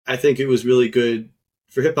I think it was really good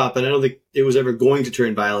for hip hop, and I don't think it was ever going to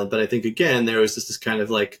turn violent. But I think again there was this kind of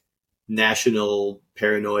like national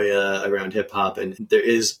paranoia around hip hop, and there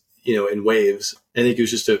is, in waves. I think it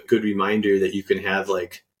was just a good reminder that you can have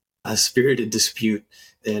like a spirited dispute,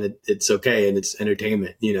 and it's okay, and it's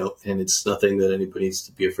entertainment, and it's nothing that anybody needs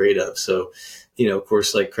to be afraid of. So, of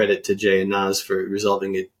course, like credit to Jay and Nas for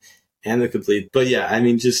resolving it amicably. But yeah, I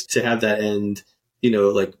mean, just to have that end,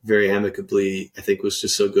 like very amicably, I think was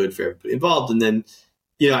just so good for everybody involved. And then,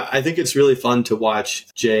 I think it's really fun to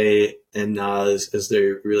watch Jay and Nas as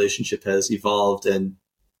their relationship has evolved. And,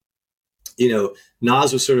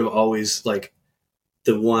 Nas was sort of always like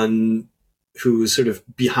the one who was sort of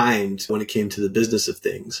behind when it came to the business of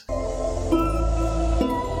things.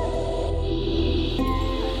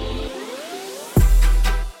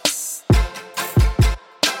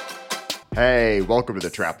 Hey, welcome to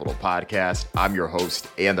the Trapital Podcast. I'm your host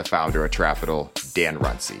and the founder of Trapital, Dan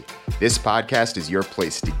Runcie. This podcast is your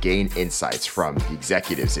place to gain insights from the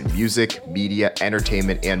executives in music, media,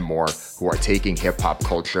 entertainment, and more who are taking hip-hop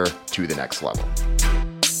culture to the next level.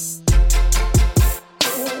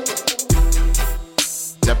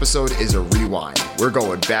 This episode is a rewind. We're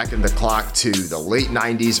going back in the clock to the late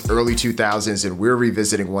 90s, early 2000s, and we're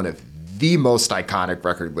revisiting one of the most iconic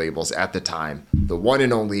record labels at the time, the one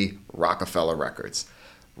and only Roc-A-Fella Records.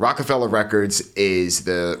 Roc-A-Fella Records is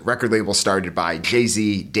the record label started by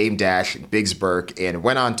Jay-Z, Dame Dash, and Biggs Burke, and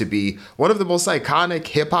went on to be one of the most iconic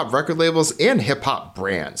hip-hop record labels and hip-hop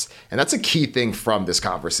brands. And that's a key thing from this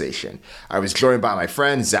conversation. I was joined by my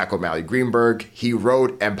friend, Zack Greenburg. He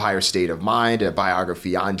wrote Empire State of Mind, a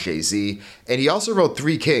biography on Jay-Z, and he also wrote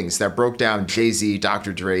Three Kings that broke down Jay-Z,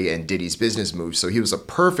 Dr. Dre, and Diddy's business moves. So he was a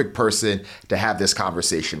perfect person to have this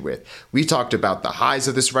conversation with. We talked about the highs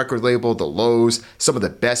of this record label, the lows, some of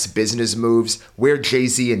the best business moves, where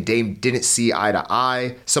Jay-Z and Dame didn't see eye to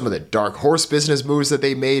eye, some of the dark horse business moves that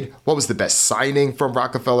they made, what was the best signing from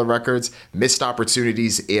Roc-A-Fella Records, missed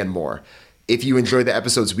opportunities, and more. If you enjoyed the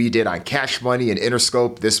episodes we did on Cash Money and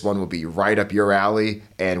Interscope, this one will be right up your alley,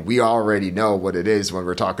 and we already know what it is when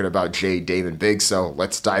we're talking about Jay, Dame, and Big, so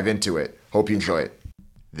let's dive into it. Hope you enjoy it.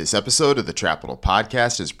 This episode of the Trapital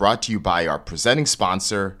Podcast is brought to you by our presenting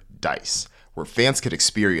sponsor, Dice, where fans can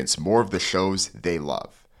experience more of the shows they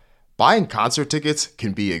love. Buying concert tickets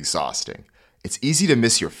can be exhausting. It's easy to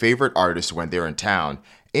miss your favorite artist when they're in town,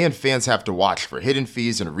 and fans have to watch for hidden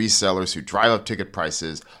fees and resellers who drive up ticket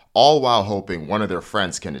prices, all while hoping one of their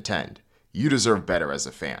friends can attend. You deserve better as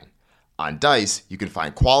a fan. On Dice, you can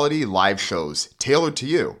find quality live shows tailored to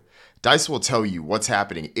you. Dice will tell you what's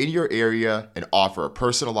happening in your area and offer a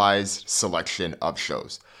personalized selection of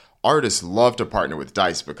shows. Artists love to partner with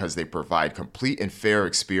Dice because they provide complete and fair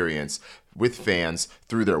experience with fans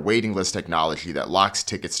through their waiting list technology that locks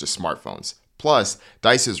tickets to smartphones. Plus,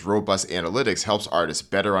 Dice's robust analytics helps artists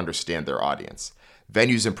better understand their audience.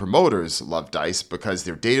 Venues and promoters love Dice because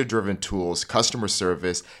their data-driven tools, customer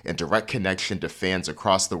service, and direct connection to fans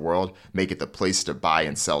across the world make it the place to buy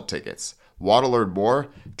and sell tickets. Want to learn more?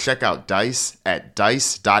 Check out Dice at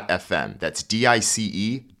dice.fm. That's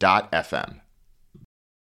dice.fm.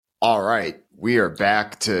 All right, we are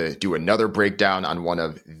back to do another breakdown on one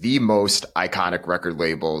of the most iconic record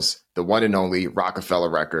labels, the one and only Roc-A-Fella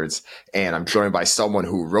Records. And I'm joined by someone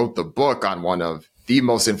who wrote the book on one of the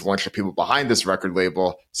most influential people behind this record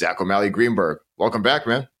label, Zack Greenburg. Welcome back,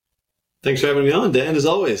 man. Thanks for having me on, Dan, as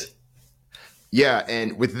always. Yeah,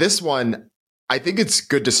 and with this one, I think it's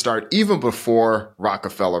good to start even before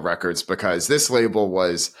Roc-A-Fella Records because this label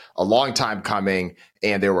was a long time coming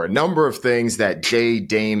and there were a number of things that Jay,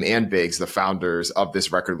 Dame, and Biggs, the founders of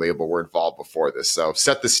this record label, were involved before this. So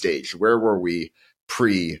set the stage. Where were we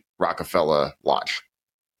pre-Roc-A-Fella launch?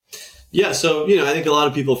 Yeah, so, I think a lot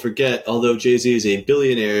of people forget, although Jay-Z is a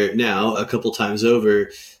billionaire now a couple times over,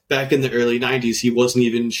 back in the early 90s, he wasn't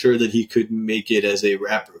even sure that he could make it as a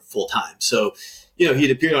rapper full time. So,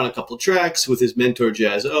 he'd appeared on a couple of tracks with his mentor,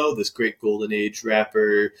 Jaz-O, this great golden age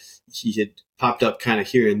rapper. He had popped up kind of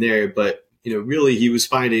here and there, but, really he was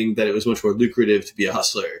finding that it was much more lucrative to be a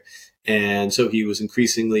hustler. And so he was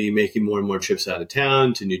increasingly making more and more trips out of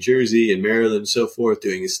town to New Jersey and Maryland and so forth,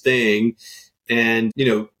 doing his thing. And,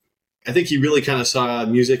 I think he really kind of saw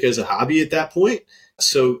music as a hobby at that point.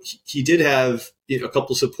 So he did have a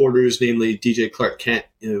couple supporters, namely DJ Clark Kent,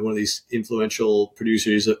 one of these influential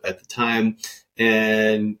producers at the time.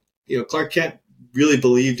 And, Clark Kent really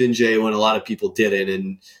believed in Jay when a lot of people didn't.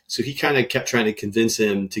 And so he kind of kept trying to convince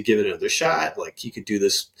him to give it another shot. Like he could do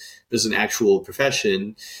this as an actual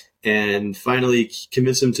profession. And finally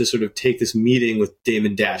convinced him to sort of take this meeting with Dame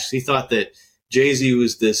and Dash. He thought that Jay-Z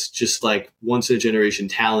was this just like once in a generation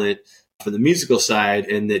talent, for the musical side,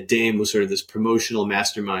 and that Dame was sort of this promotional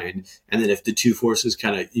mastermind. And then if the two forces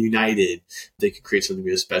kind of united, they could create something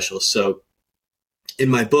really special. So in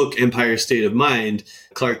my book, Empire State of Mind,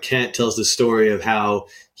 Clark Kent tells the story of how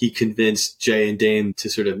he convinced Jay and Dame to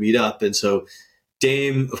sort of meet up. And so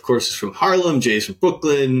Dame, of course, is from Harlem. Jay's from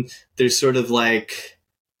Brooklyn. There's sort of like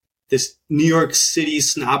this New York City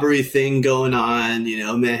snobbery thing going on. You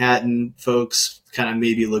know, Manhattan folks kind of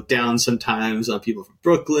maybe look down sometimes on people from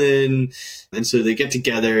Brooklyn. And so they get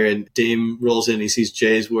together, and Dame rolls in. He sees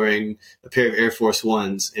Jay's wearing a pair of Air Force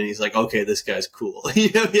Ones, and he's like, okay, this guy's cool.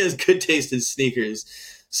 You know, he has good taste in sneakers,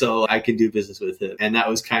 so I can do business with him. And that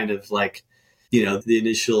was kind of like, you know, the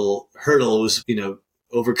initial hurdle was, you know,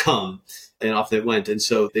 overcome, and off they went. And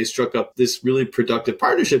so they struck up this really productive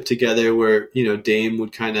partnership together where, you know, Dame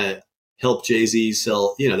would kind of help Jay-Z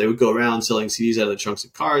sell, you know, they would go around selling CDs out of the trunks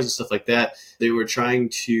of cars and stuff like that. They were trying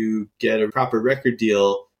to get a proper record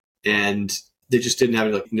deal, and they just didn't have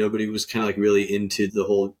it. Like, nobody was kind of like really into the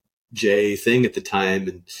whole Jay thing at the time.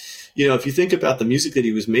 And, you know, if you think about the music that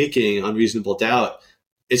he was making on Reasonable Doubt,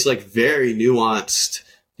 it's like very nuanced,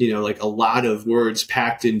 you know, like a lot of words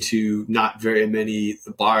packed into not very many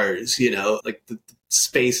bars, you know, like the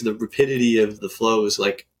space and the rapidity of the flow is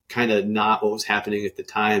like kind of not what was happening at the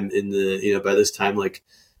time in the, you know, by this time, like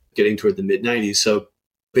getting toward the mid 90s. So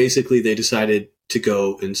basically they decided to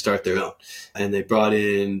go and start their own. And they brought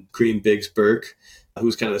in Greenburg, who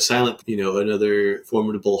was kind of a silent, you know, another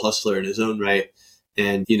formidable hustler in his own right.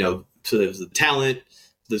 And, you know, so there was the talent,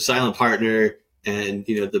 the silent partner, and,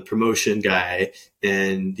 you know, the promotion guy.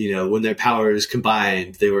 And, you know, when their powers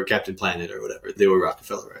combined, they were Captain Planet or whatever. They were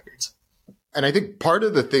Roc-A-Fella Records. And I think part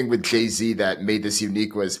of the thing with Jay-Z that made this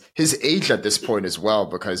unique was his age at this point as well,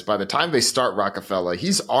 because by the time they start Roc-A-Fella,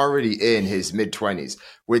 he's already in his mid-20s,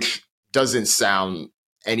 which doesn't sound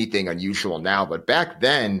anything unusual now. But back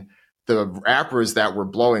then, the rappers that were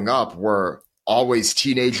blowing up were always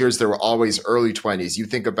teenagers. They were always early 20s. You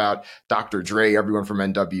think about Dr. Dre, everyone from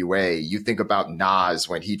NWA. You think about Nas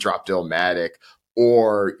when he dropped Illmatic.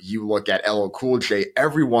 Or you look at LL Cool J,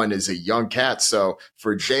 everyone is a young cat. So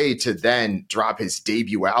for Jay to then drop his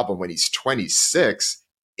debut album when he's 26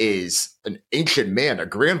 is an ancient man, a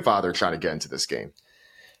grandfather trying to get into this game.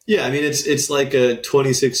 Yeah, I mean, it's like a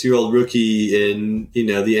 26-year-old rookie in, you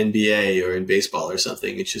know, the NBA or in baseball or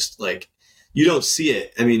something. It's just like, you don't see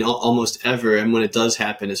it, I mean, almost ever. And when it does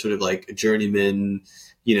happen, it's sort of like a journeyman,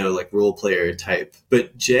 you know, like role player type.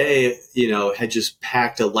 But Jay, you know, had just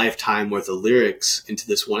packed a lifetime worth of lyrics into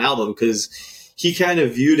this one album because he kind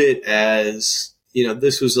of viewed it as, you know,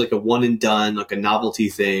 this was like a one and done, like a novelty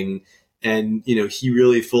thing. And, you know, he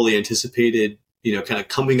really fully anticipated, you know, kind of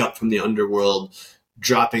coming up from the underworld,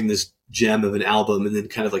 dropping this gem of an album and then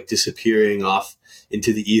kind of like disappearing off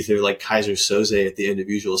into the ether like Kaiser Soze at the end of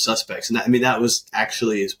Usual Suspects. And that, I mean, that was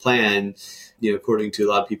actually his plan, you know, according to a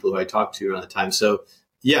lot of people who I talked to around the time. So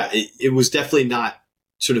yeah, it was definitely not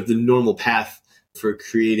sort of the normal path for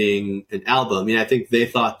creating an album. I mean, I think they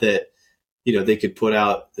thought that, you know, they could put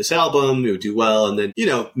out this album, it would do well, and then, you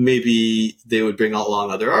know, maybe they would bring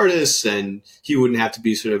along other artists and he wouldn't have to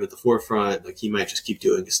be sort of at the forefront. Like, he might just keep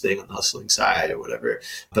doing his thing on the hustling side or whatever.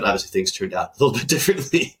 But obviously things turned out a little bit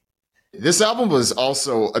differently. This album was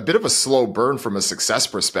also a bit of a slow burn from a success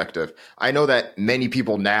perspective. I know that many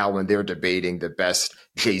people now, when they're debating the best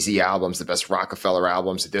Jay-Z albums, the best Roc-A-Fella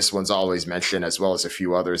albums, this one's always mentioned, as well as a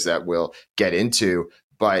few others that we'll get into.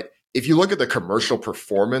 But if you look at the commercial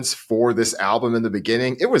performance for this album in the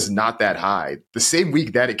beginning, it was not that high. The same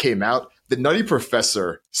week that it came out, the Nutty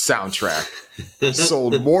Professor soundtrack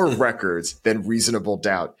sold more records than Reasonable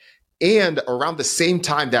Doubt. And around the same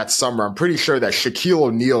time that summer, I'm pretty sure that Shaquille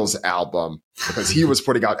O'Neal's album, because he was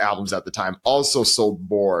putting out albums at the time, also sold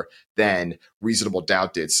more than Reasonable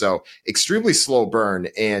Doubt did. So extremely slow burn.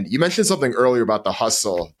 And you mentioned something earlier about the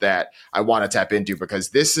hustle that I want to tap into, because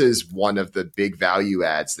this is one of the big value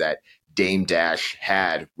adds that Dame Dash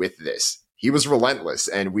had with this. He was relentless,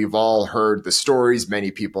 and we've all heard the stories. Many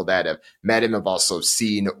people that have met him have also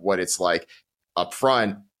seen what it's like up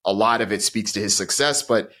front. A lot of it speaks to his success,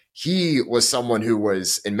 but he was someone who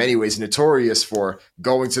was in many ways notorious for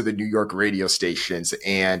going to the New York radio stations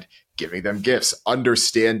and giving them gifts,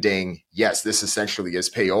 understanding, yes, this essentially is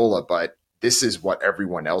payola, but this is what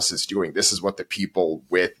everyone else is doing. This is what the people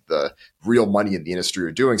with the real money in the industry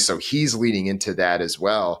are doing. So he's leaning into that as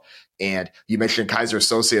well. And you mentioned Kaiser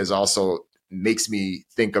Soze is also makes me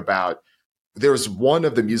think about, there's one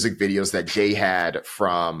of the music videos that Jay had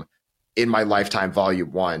from In My Lifetime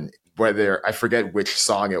Volume 1, whether I forget which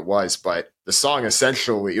song it was, but the the song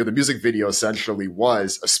essentially, or the music video essentially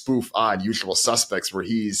was a spoof on Usual Suspects, where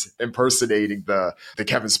he's impersonating the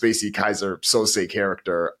Kevin Spacey Kaiser Sose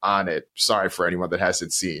character on it. Sorry for anyone that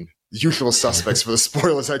hasn't seen Usual Suspects for the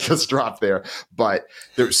spoilers I just dropped there. But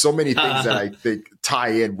there's so many things that I think tie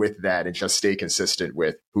in with that and just stay consistent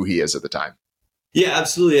with who he is at the time. Yeah,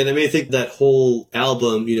 absolutely. And I mean, I think that whole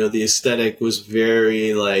album, the aesthetic was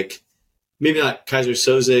very like, maybe not Kaiser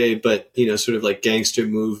Soze, but, sort of like gangster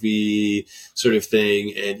movie sort of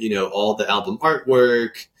thing. And, all the album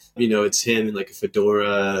artwork, it's him in like a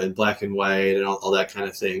fedora and black and white and all that kind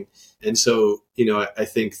of thing. And so, I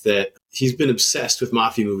think that he's been obsessed with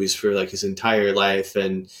mafia movies for like his entire life.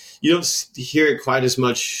 And you don't hear it quite as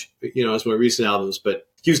much, as more recent albums, but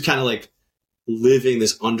he was kind of like living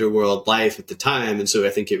this underworld life at the time. And so I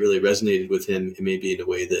think it really resonated with him, maybe in a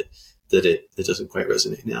way that it doesn't quite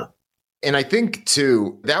resonate now. And I think,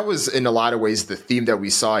 too, that was in a lot of ways the theme that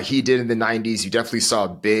we saw he did in the 90s. You definitely saw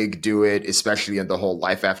Big do it, especially in the whole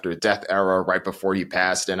life after death era right before he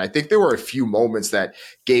passed. And I think there were a few moments that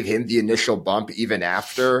gave him the initial bump even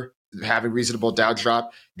after having Reasonable Doubt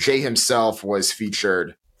drop. Jay himself was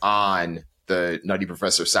featured on the Nutty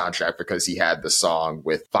Professor soundtrack because he had the song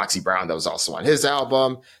with Foxy Brown that was also on his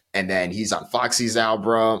album. And then he's on Foxy's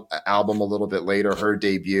album a little bit later, her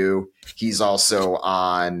debut. He's also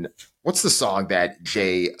on... What's the song that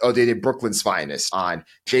Jay... Oh, they did Brooklyn's Finest on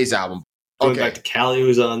Jay's album. Going back to Cali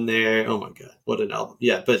was on there. Oh, my God. What an album.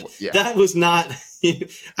 Yeah, but that was not...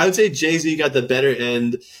 I would say Jay-Z got the better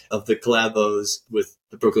end of the collabos with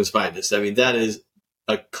the Brooklyn's Finest. I mean, that is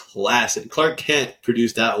a classic. Clark Kent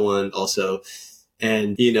produced that one also.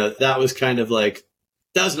 And, that was kind of like...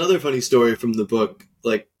 That was another funny story from the book.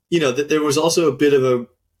 Like, that there was also a bit of a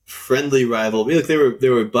friendly rival. I mean, like they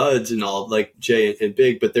were buds and all, like Jay and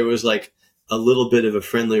Big, but there was like a little bit of a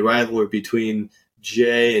friendly rivalry between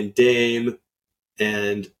Jay and Dame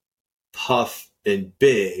and Puff and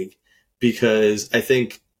Big, because I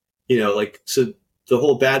think, so the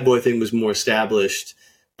whole Bad Boy thing was more established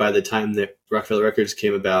by the time that Roc-A-Fella Records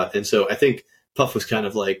came about. And so I think Puff was kind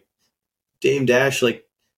of like, Dame Dash, like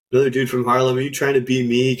another dude from Harlem, are you trying to be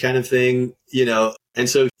me kind of thing, And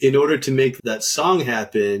so in order to make that song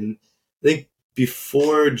happen, I think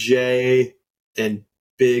before Jay and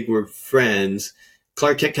Big were friends,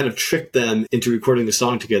 Clark Kent kind of tricked them into recording the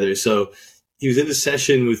song together. So he was in a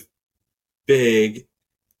session with Big,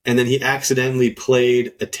 and then he accidentally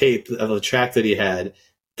played a tape of a track that he had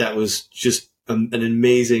that was just an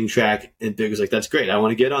amazing track. And Big was like, that's great. I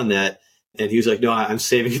want to get on that. And he was like, no, I'm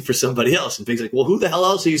saving it for somebody else. And Big's like, well, who the hell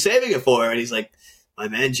else are you saving it for? And he's like, my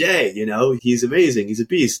man Jay, he's amazing. He's a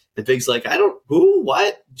beast. And Big's like, who?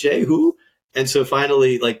 What? Jay, who? And so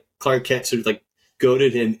finally, like, Clark Kent sort of like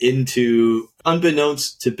goaded him into,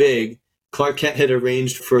 unbeknownst to Big, Clark Kent had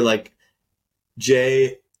arranged for like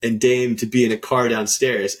Jay and Dame to be in a car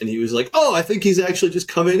downstairs. And he was like, oh, I think he's actually just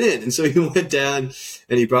coming in. And so he went down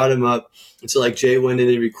and he brought him up. And so like Jay went in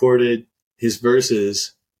and recorded his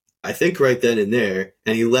verses, I think right then and there.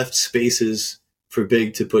 And he left spaces for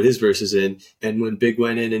Big to put his verses in. And when Big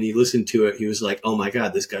went in and he listened to it, he was like, oh my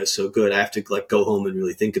God, this guy's so good. I have to like go home and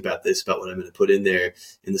really think about this, about what I'm going to put in there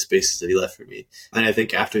in the spaces that he left for me. And I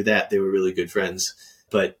think after that, they were really good friends.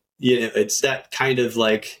 But, it's that kind of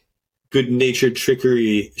like good-natured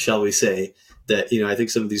trickery, shall we say, that, I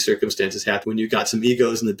think some of these circumstances happen when you've got some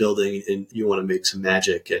egos in the building and you want to make some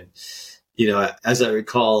magic. And, as I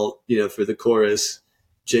recall, for the chorus,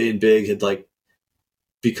 Jay and Big had like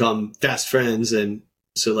become fast friends. And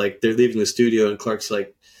so like they're leaving the studio and Clark's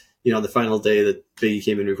like, on the final day that Biggie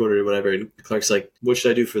came and recorded or whatever, and Clark's like, what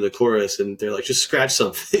should I do for the chorus? And they're like, just scratch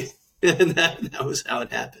something. And that was how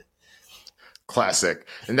it happened. Classic.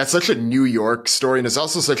 And that's such a New York story. And it's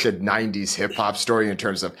also such a 90s hip hop story in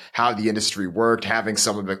terms of how the industry worked, having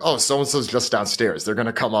someone like, oh, so-and-so's just downstairs. They're going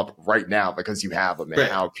to come up right now because you have them, and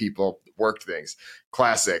right. How people worked things.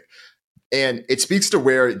 Classic. And it speaks to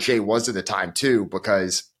where Jay was at the time, too,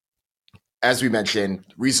 because as we mentioned,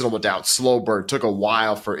 Reasonable Doubt, slow burn, took a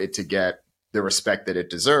while for it to get the respect that it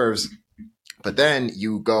deserves. But then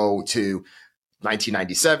you go to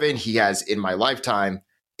 1997, he has In My Lifetime,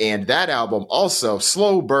 and that album also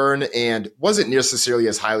slow burn and wasn't necessarily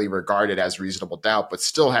as highly regarded as Reasonable Doubt, but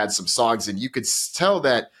still had some songs. And you could tell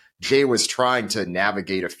that Jay was trying to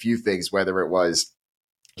navigate a few things, whether it was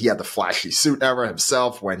he had the flashy suit era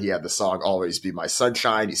himself when he had the song Always Be My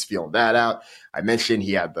Sunshine. He's feeling that out. I mentioned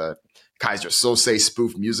he had the Kaiser Sose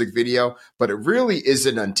spoof music video, but it really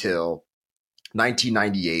isn't until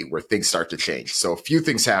 1998 where things start to change. So a few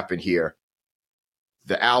things happen here.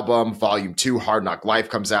 the album, Volume 2, Hard Knock Life,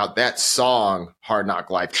 comes out. That song, Hard Knock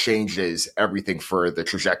Life, changes everything for the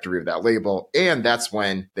trajectory of that label. And that's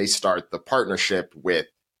when they start the partnership with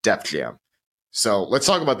Def Jam. So let's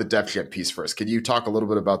talk about the Def Jam piece first. Can you talk a little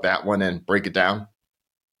bit about that one and break it down?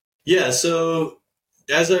 Yeah, so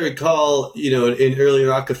as I recall, in early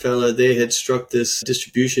Roc-A-Fella, they had struck this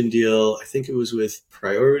distribution deal. I think it was with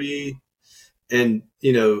Priority, and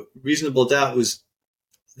Reasonable Doubt was,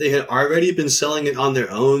 they had already been selling it on their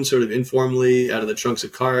own, sort of informally out of the trunks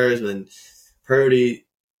of cars, and then Priority,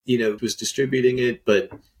 was distributing it,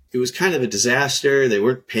 but it was kind of a disaster. They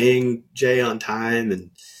weren't paying Jay on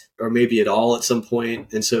time, or maybe at all at some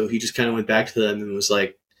point, and so he just kind of went back to them and was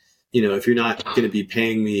like, if you're not going to be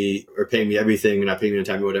paying me everything, you're not paying me on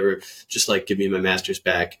time or whatever, just like give me my masters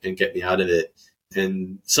back and get me out of it.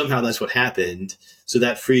 And somehow that's what happened. So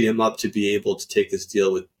that freed him up to be able to take this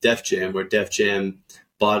deal with Def Jam, where Def Jam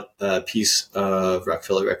bought a piece of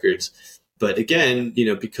Roc-A-Fella Records. But again,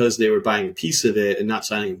 because they were buying a piece of it and not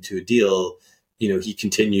signing him to a deal, he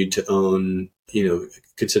continued to own, a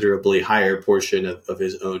considerably higher portion of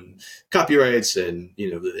his own copyrights and,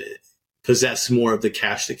 possess more of the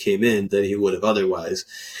cash that came in than he would have otherwise.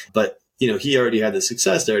 But, he already had the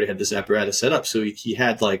success. They already had this apparatus set up. So he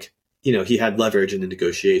had he had leverage in the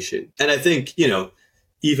negotiation. And I think,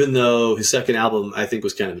 even though his second album, I think,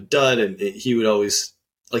 was kind of a dud, and he would always,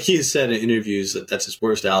 he has said in interviews that that's his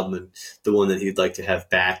worst album and the one that he'd like to have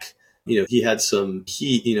back. He had some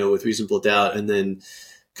heat, with Reasonable Doubt, and then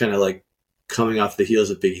kind of coming off the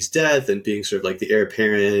heels of Biggie's death and being sort of the heir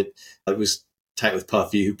apparent. It was tight with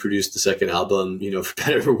Puffy, who produced the second album, for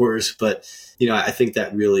better or worse. But, I think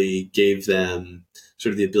that really gave them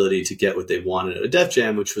sort of the ability to get what they wanted at a Def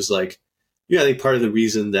Jam, which was I think part of the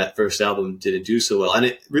reason that first album didn't do so well.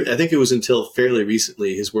 And I think it was until fairly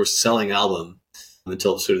recently his worst selling album,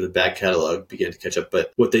 until sort of the back catalog began to catch up.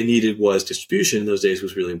 But what they needed was distribution in those days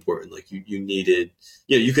was really important. You needed,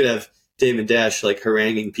 you could have Damon Dash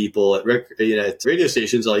haranguing people at at radio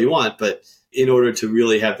stations all you want, but in order to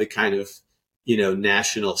really have the kind of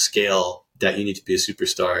national scale that you need to be a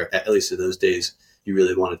superstar, at least in those days, you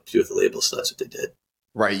really wanted to do with the label. So that's what they did.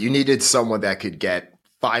 Right. You needed someone that could get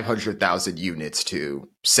 500,000 units to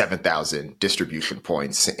 7,000 distribution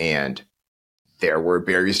points. And there were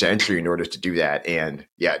barriers to entry in order to do that. And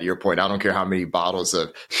yeah, to your point, I don't care how many bottles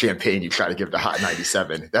of champagne you try to give to Hot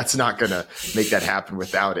 97. That's not going to make that happen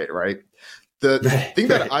without it. Right. The thing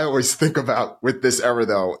that I always think about with this era,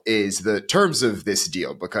 though, is the terms of this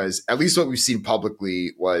deal, because at least what we've seen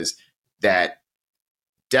publicly was that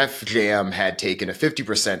Def Jam had taken a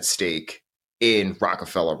 50% stake in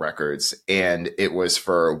Roc-A-Fella Records, and it was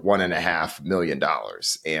for $1.5 million.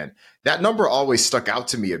 And that number always stuck out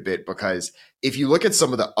to me a bit, because if you look at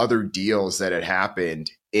some of the other deals that had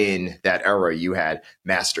happened in that era, you had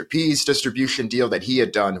Master P's distribution deal that he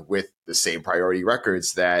had done with the same Priority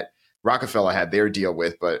Records that Roc-A-Fella had their deal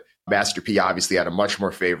with, but Master P obviously had a much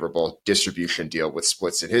more favorable distribution deal with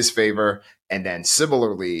splits in his favor. And then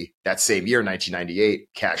similarly, that same year, 1998,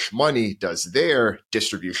 Cash Money does their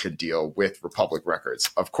distribution deal with Republic Records.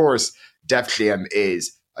 Of course, Def Jam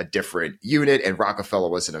is a different unit, and Roc-A-Fella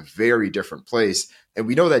was in a very different place. And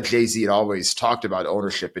we know that Jay-Z had always talked about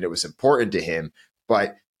ownership and it was important to him,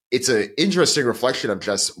 but it's an interesting reflection of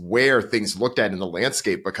just where things looked at in the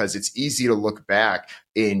landscape, because it's easy to look back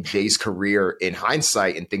in Jay's career in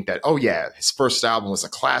hindsight and think that, oh yeah, his first album was a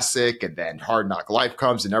classic and then Hard Knock Life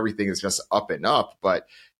comes and everything is just up and up. But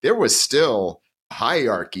there was still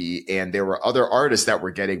hierarchy, and there were other artists that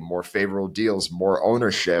were getting more favorable deals, more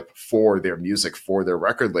ownership for their music, for their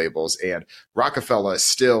record labels. And Roc-A-Fella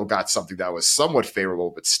still got something that was somewhat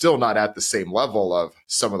favorable, but still not at the same level of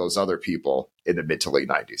some of those other people in the mid to late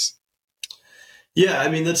 90s. Yeah, I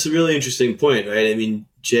mean, that's a really interesting point, right? I mean,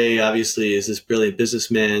 Jay obviously is this brilliant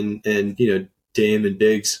businessman, and, Dame and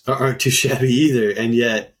Biggs aren't too shabby either. And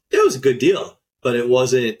yet it was a good deal, but it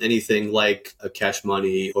wasn't anything like a Cash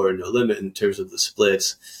Money or No Limit in terms of the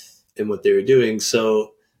splits and what they were doing.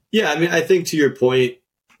 So, yeah, I mean, I think to your point,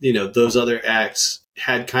 those other acts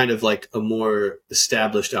had kind of a more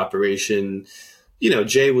established operation.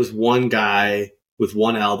 Jay was one guy with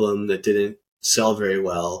one album that didn't sell very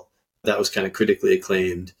well. That was kind of critically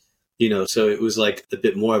acclaimed, so it was a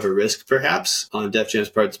bit more of a risk perhaps on Def Jam's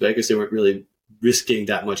part, because they weren't really risking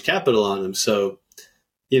that much capital on them. So,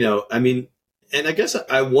 I mean, and I guess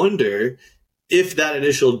I wonder if that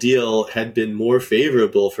initial deal had been more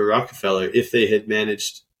favorable for Roc-A-Fella, if they had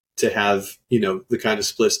managed to have, the kind of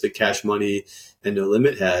splits that Cash Money and No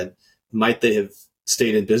Limit had, might they have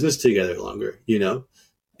stayed in business together longer?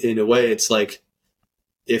 In a way, it's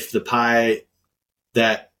if the pie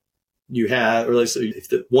that you have, or let's say if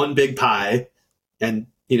the one big pie, and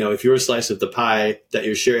if your slice of the pie that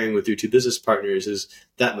you're sharing with your two business partners is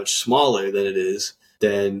that much smaller than it is,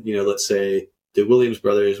 then, let's say the Williams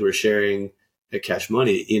brothers were sharing at Cash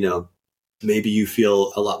Money, maybe you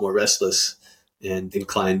feel a lot more restless and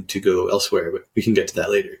inclined to go elsewhere, but we can get to that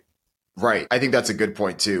later. Right. I think that's a good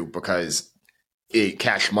point too, because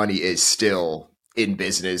Cash Money is still in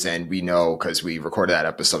business, and we know because we recorded that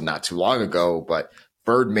episode not too long ago, but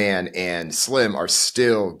Birdman and Slim are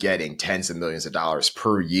still getting tens of millions of dollars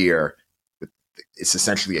per year. It's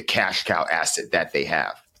essentially a cash cow asset that they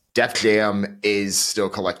have. Def Jam is still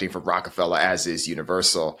collecting from Roc-A-Fella, as is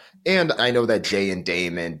Universal. And I know that Jay and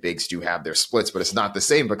Dame and Biggs do have their splits, but it's not the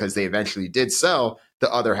same because they eventually did sell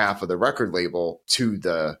the other half of the record label to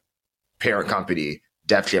the parent company,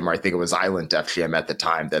 Def Jam, or I think it was Island Def Jam at the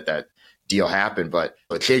time that deal happened. But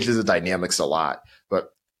it changes the dynamics a lot. But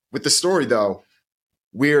with the story, though,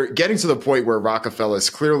 we're getting to the point where Roc-A-Fella is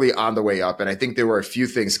clearly on the way up. And I think there were a few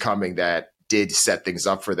things coming that did set things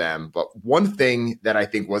up for them. But one thing that I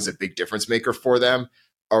think was a big difference maker for them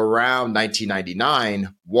around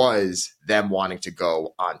 1999 was them wanting to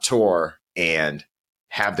go on tour and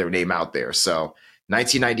have their name out there. So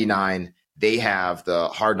 1999, they have the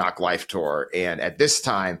Hard Knock Life Tour. And at this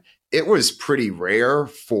time, it was pretty rare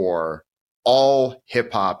for all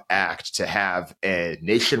hip hop act to have a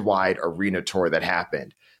nationwide arena tour that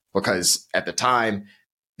happened, because at the time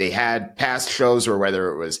they had past shows, or whether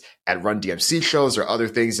it was at Run DMC shows or other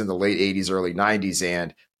things in the late 80s, early 90s.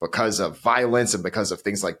 And because of violence and because of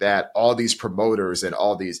things like that, all these promoters and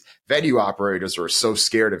all these venue operators were so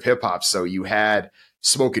scared of hip hop. So you had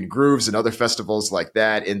Smokin' Grooves and other festivals like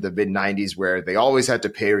that in the mid 90s where they always had to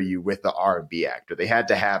pair you with the R&B act, or they had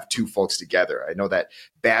to have two folks together. I know that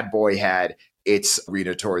Bad Boy had its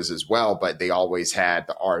arena tours as well, but they always had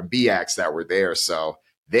the R&B acts that were there. So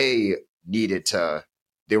they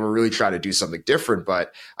were really trying to do something different.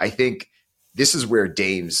 But I think this is where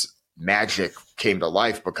Dame's magic came to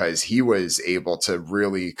life, because he was able to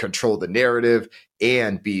really control the narrative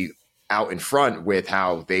and be out in front with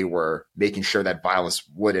how they were making sure that violence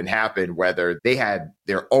wouldn't happen, whether they had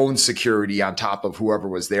their own security on top of whoever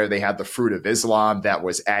was there. They had the Fruit of Islam that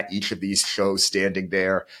was at each of these shows standing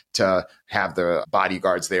there to have the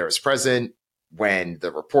bodyguards there as present. When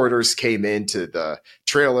the reporters came into the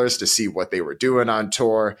trailers to see what they were doing on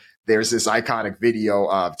tour, there's this iconic video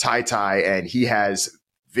of Ty Ty, and he has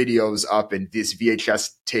videos up and these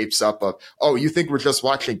VHS tapes up of, oh, you think we're just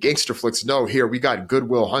watching gangster flicks? No, here we got Good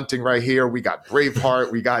Will Hunting right here. We got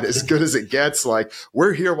Braveheart. We got As Good as It Gets. Like,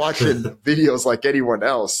 we're here watching videos like anyone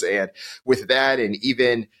else. And with that, and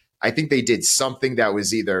even I think they did something that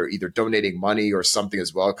was either donating money or something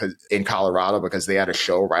as well, because in Colorado, because they had a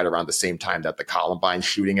show right around the same time that the Columbine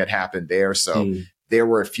shooting had happened there. So there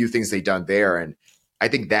were a few things they done there. And I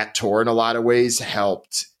think that tour in a lot of ways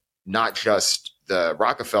helped not just the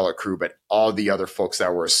Roc-A-Fella crew, but all the other folks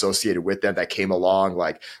that were associated with them that came along,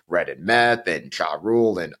 like Red and Meth and Ja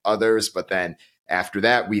Rule and others. But then after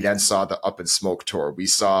that, we then saw the Up in Smoke tour. We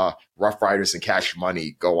saw Rough Riders and Cash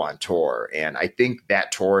Money go on tour. And I think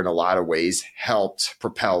that tour in a lot of ways helped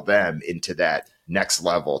propel them into that next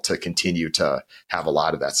level to continue to have a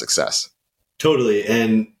lot of that success. Totally.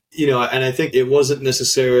 And, and I think it wasn't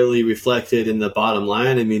necessarily reflected in the bottom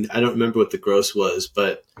line. I mean, I don't remember what the gross was,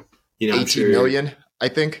 but 18 million, I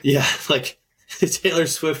think. Yeah, like Taylor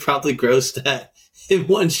Swift probably grossed that in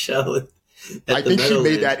one show. I think she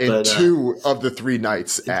made that in two of the three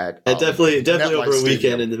nights at definitely over a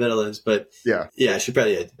weekend in the Meadowlands. But yeah, she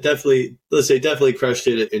probably definitely crushed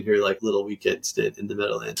it in her like little weekend stint in the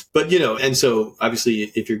Meadowlands. But and so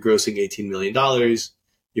obviously, if you're grossing $18 million,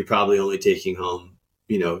 you're probably only taking home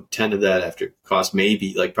 10 of that after cost,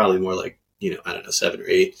 maybe like probably more like I don't know, 7 or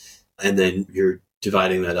 8, and then you're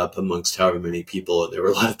dividing that up amongst however many people. And there were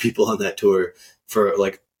a lot of people on that tour for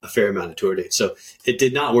like a fair amount of tour dates. So it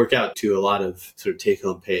did not work out to a lot of sort of take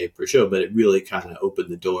home pay per show, but it really kind of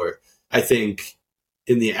opened the door. I think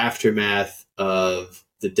in the aftermath of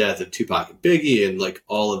the death of Tupac and Biggie and like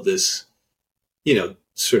all of this,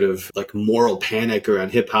 sort of like moral panic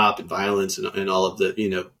around hip hop and violence and all of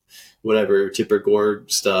the, whatever Tipper Gore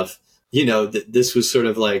stuff, this was sort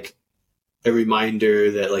of like a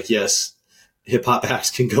reminder that like, yes, hip hop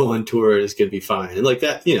acts can go on tour and it's going to be fine. And like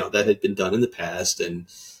that, that had been done in the past, and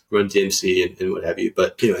Run DMC and what have you.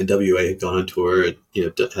 But, NWA had gone on tour and,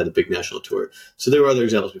 had a big national tour. So there were other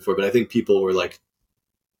examples before, but I think people were like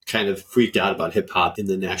kind of freaked out about hip hop in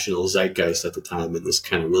the national zeitgeist at the time. And this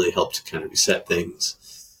kind of really helped kind of reset things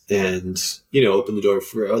and, open the door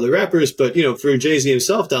for other rappers. But, for Jay-Z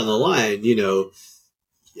himself down the line,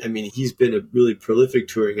 I mean, he's been a really prolific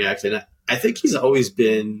touring act, and I think he's always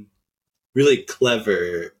been really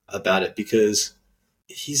clever about it, because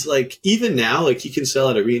he's like, even now, like, he can sell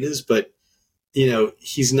out arenas, but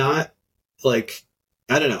he's not like,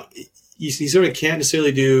 I don't know, he sort of can't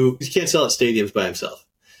necessarily he can't sell out stadiums by himself.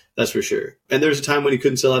 That's for sure. And there's a time when he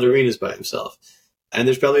couldn't sell out arenas by himself. And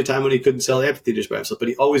there's probably a time when he couldn't sell amphitheaters by himself, but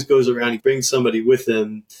he always goes around, he brings somebody with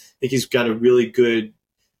him. I think he's got a really good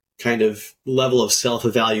kind of level of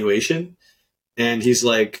self-evaluation. And he's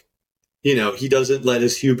like, he doesn't let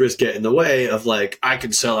his hubris get in the way of like, I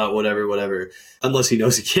can sell out whatever, unless he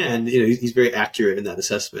knows he can. He's very accurate in that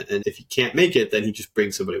assessment. And if he can't make it, then he just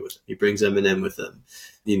brings somebody with him. He brings Eminem with him.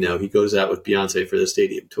 He goes out with Beyonce for the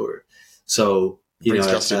stadium tour. So, brings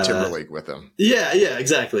Justin Timberlake with him. Yeah,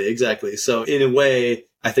 exactly. So in a way,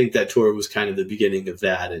 I think that tour was kind of the beginning of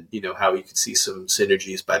that, and how you could see some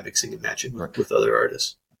synergies by mixing and matching with other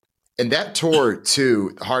artists. And that tour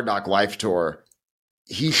too, Hard Knock Life tour,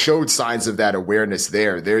 he showed signs of that awareness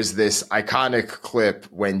there. There's this iconic clip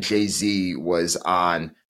when Jay-Z was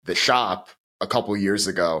on The Shop a couple years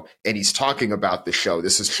ago, and he's talking about the show.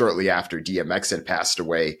 This is shortly after DMX had passed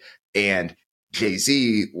away, and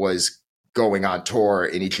Jay-Z was going on tour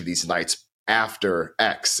in each of these nights after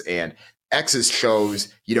X. And X's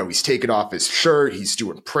shows, he's taking off his shirt, he's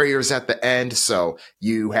doing prayers at the end. So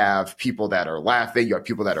you have people that are laughing, you have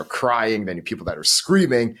people that are crying, then you have people that are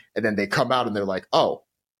screaming, and then they come out and they're like, oh,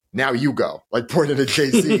 now you go, like pointing at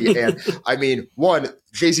Jay-Z. And I mean, one,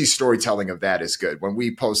 Jay-Z's storytelling of that is good. When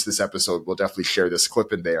we post this episode, we'll definitely share this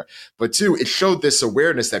clip in there. But two, it showed this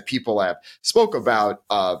awareness that people have spoke about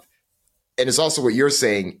of, and it's also what you're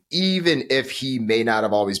saying, even if he may not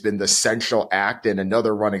have always been the central act. And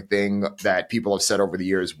another running thing that people have said over the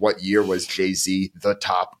years, what year was Jay-Z the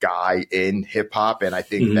top guy in hip hop? And I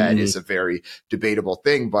think that is a very debatable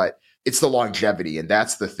thing, but it's the longevity. And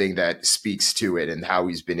that's the thing that speaks to it, and how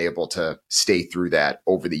he's been able to stay through that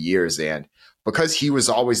over the years. And because he was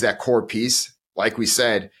always that core piece, like we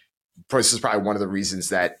said, this is probably one of the reasons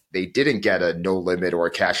that they didn't get a No Limit or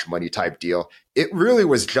a Cash Money type deal. It really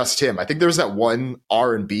was just him. I think there was that one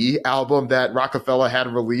R&B album that Roc-A-Fella had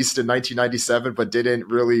released in 1997, but didn't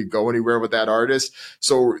really go anywhere with that artist.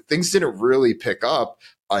 So things didn't really pick up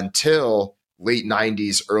until late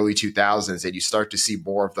 90s, early 2000s, and you start to see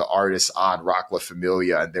more of the artists on Roc La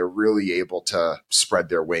Familia, and they're really able to spread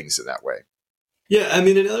their wings in that way. Yeah, I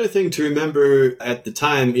mean, another thing to remember at the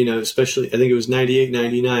time, especially, I think it was 98,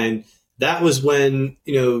 99, that was when,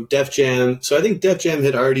 Def Jam. So I think Def Jam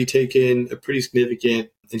had already taken a pretty significant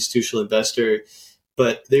institutional investor,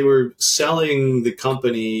 but they were selling the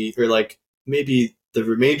company, or like maybe the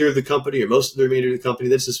remainder of the company or most of the remainder of the company.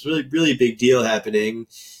 There's this really, really big deal happening.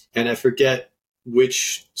 And I forget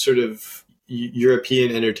which sort of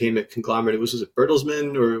European entertainment conglomerate it was. Was it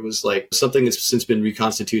Bertelsmann, or it was like something that's since been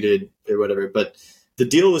reconstituted or whatever? But the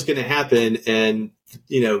deal was going to happen, and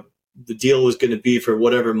the deal was going to be for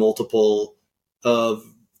whatever multiple of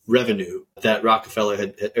revenue that Roc-A-Fella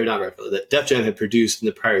that Def Jam had produced in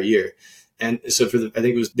the prior year. And so I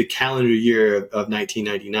think it was the calendar year of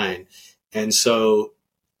 1999. And so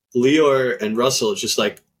Lior and Russell just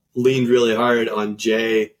like leaned really hard on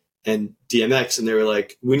Jay and DMX, and they were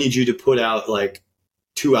like, we need you to put out like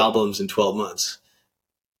 2 albums in 12 months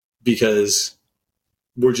because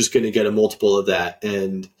we're just going to get a multiple of that.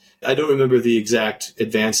 And I don't remember the exact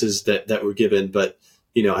advances that were given, but,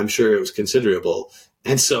 I'm sure it was considerable.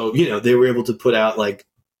 And so, they were able to put out like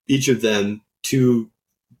each of them 2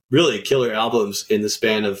 really killer albums in the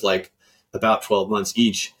span of like about 12 months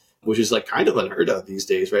each, which is like kind of unheard of these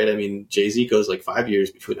days, right? I mean, Jay-Z goes like 5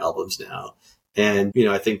 years between albums now. And,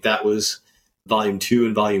 I think that was volume 2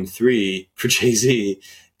 and volume 3 for Jay-Z.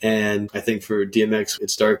 And I think for DMX,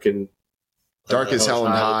 it's Dark as Hell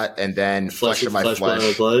and Hot, and then Flesh of My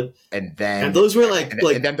Flesh, Blood. And those were like,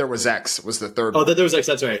 and then there was X, was the third. Oh, then there was X.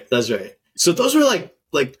 That's right. So those were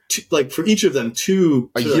like for each of them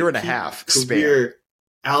 2 a year and a half career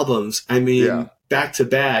albums. I mean, back to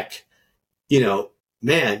back,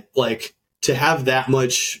 man, like to have that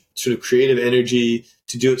much sort of creative energy,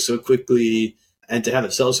 to do it so quickly, and to have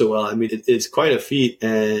it sell so well. I mean, it's quite a feat.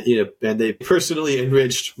 And, and they personally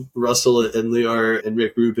enriched Russell and Lior and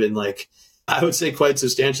Rick Rubin, like I would say quite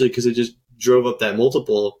substantially, because it just drove up that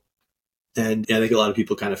multiple. And I think a lot of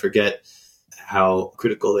people kind of forget how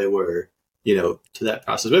critical they were, to that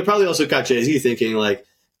process. But it probably also got Jay-Z thinking like,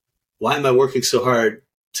 why am I working so hard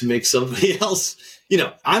to make somebody else,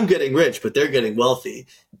 I'm getting rich, but they're getting wealthy.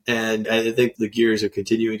 And I think the gears are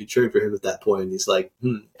continuing to turn for him at that point. He's like,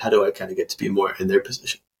 how do I kind of get to be more in their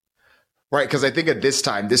position? Right. Because I think at this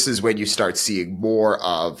time, this is when you start seeing more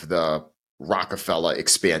of the Roc-A-Fella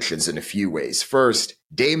expansions in a few ways. First,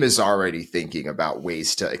 Dame is already thinking about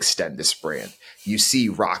ways to extend this brand. You see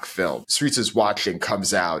rock film. Streets is Watching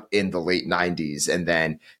comes out in the late 90s, and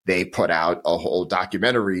then they put out a whole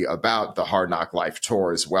documentary about the Hard Knock Life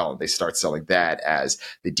tour as well, and they start selling that as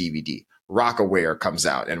the DVD. Rock-Aware comes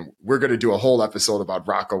out, and we're going to do a whole episode about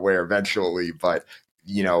Rock-Aware eventually, but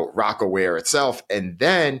Rock-Aware itself. And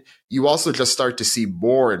then you also just start to see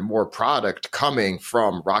more and more product coming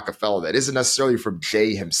from Roc-A-Fella that isn't necessarily from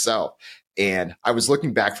Jay himself. And I was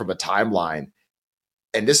looking back from a timeline,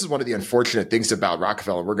 and this is one of the unfortunate things about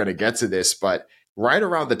Roc-A-Fella. We're going to get to this, but right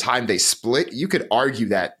around the time they split, you could argue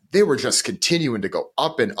that they were just continuing to go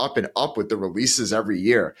up and up and up with the releases every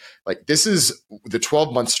year. Like, this is the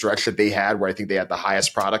 12-month stretch that they had where I think they had the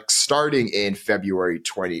highest product starting in February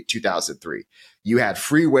 2003. You had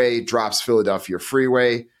Freeway drops Philadelphia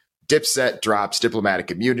Freeway, Dipset drops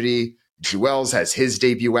Diplomatic Immunity, Jewels has his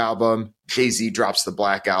debut album, Jay-Z drops the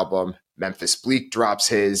Black Album, Memphis Bleak drops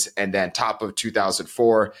his, and then top of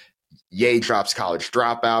 2004, Ye drops College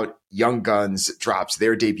Dropout, Young Guns drops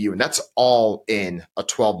their debut, and that's all in a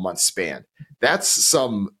 12-month span. That's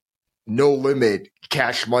some no limit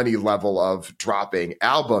Cash Money level of dropping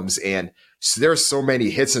albums, and so there's so many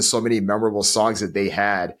hits and so many memorable songs that they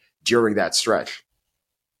had during that stretch.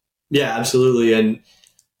 Yeah, absolutely. And,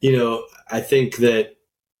 I think that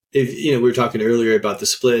if, we were talking earlier about the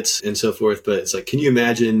splits and so forth, but it's like, can you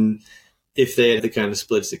imagine if they had the kind of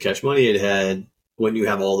splits that Cash Money had when you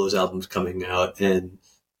have all those albums coming out? And,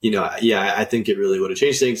 I think it really would have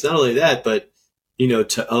changed things. Not only that, but,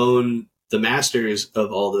 to own the masters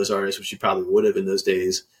of all those artists, which you probably would have in those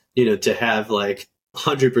days, to have like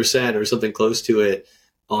 100% or something close to it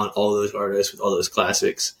on all those artists with all those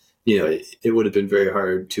classics, it would have been very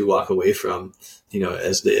hard to walk away from,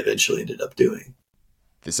 as they eventually ended up doing.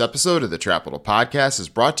 This episode of the Trapital Podcast is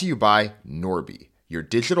brought to you by Norby, your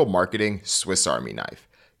digital marketing Swiss Army knife.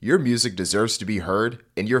 Your music deserves to be heard,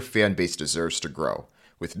 and your fan base deserves to grow.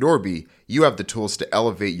 With Norby, you have the tools to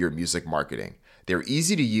elevate your music marketing. Their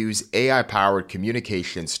easy-to-use AI-powered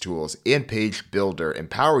communications tools and page builder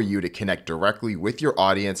empower you to connect directly with your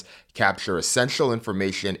audience, capture essential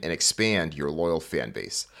information, and expand your loyal fan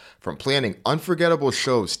base. From planning unforgettable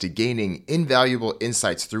shows to gaining invaluable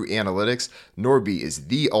insights through analytics, Norby is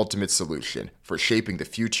the ultimate solution for shaping the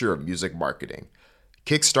future of music marketing.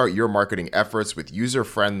 Kickstart your marketing efforts with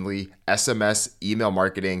user-friendly SMS, email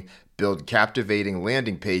marketing, build captivating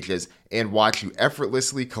landing pages, and watch you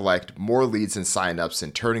effortlessly collect more leads and signups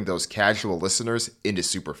and turning those casual listeners into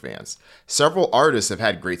superfans. Several artists have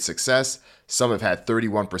had great success. Some have had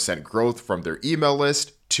 31% growth from their email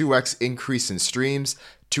list, 2x increase in streams,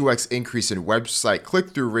 2x increase in website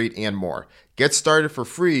click-through rate, and more. Get started for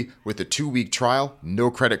free with a 2-week trial, no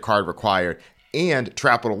credit card required, and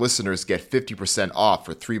Trapital listeners get 50% off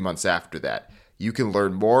for 3 months after that. You can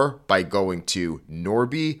learn more by going to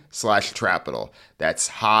norby/Trapital. That's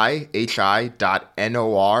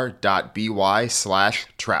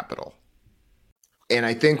hi.nor.by/Trapital. And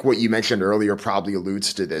I think what you mentioned earlier probably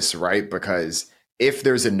alludes to this, right? Because if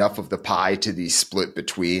there's enough of the pie to be split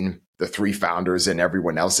between the three founders and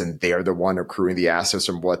everyone else, and they're the one accruing the assets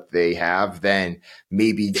from what they have, then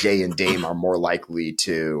maybe Jay and Dame are more likely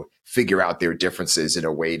to figure out their differences in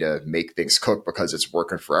a way to make things cook because it's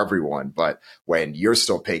working for everyone. But when you're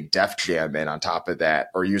still paying Def Jam and on top of that,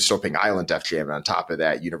 or you're still paying Island Def Jam and on top of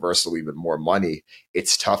that, Universal even more money,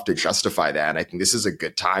 it's tough to justify that. And I think this is a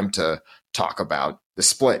good time to talk about the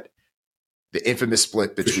split. The infamous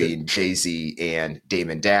split between Jay-Z and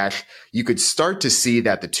Damon Dash. You could start to see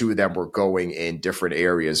that the two of them were going in different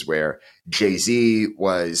areas where Jay-Z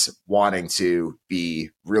was wanting to be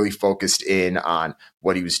really focused in on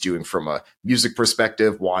what he was doing from a music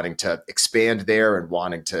perspective, wanting to expand there and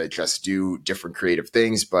wanting to just do different creative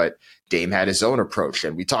things. But Dame had his own approach.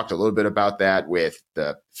 And we talked a little bit about that with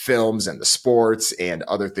the films and the sports and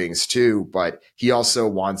other things too. But he also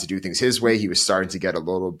wanted to do things his way. He was starting to get a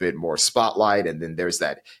little bit more spotlight. And then there's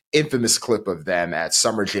that infamous clip of them at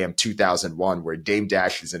Summer Jam 2001 where Dame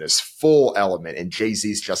Dash is in his full element and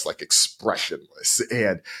Jay-Z's just like expressionless.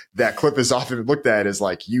 And that clip is often looked at as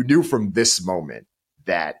like, you knew from this moment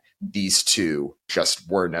that these two just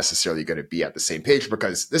weren't necessarily going to be at the same page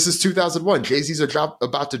because this is 2001. Jay-Z's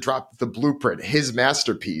about to drop The Blueprint, his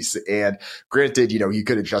masterpiece. And granted, he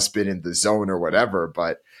could have just been in the zone or whatever,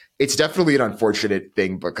 but it's definitely an unfortunate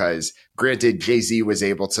thing because granted, Jay-Z was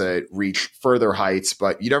able to reach further heights,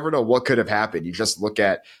 but you never know what could have happened. You just look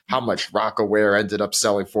at how much Roc-A-Fella ended up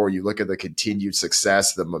selling for. You look at the continued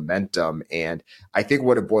success, the momentum. And I think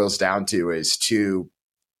what it boils down to is two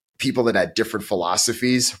people that had different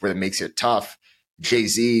philosophies where it makes it tough.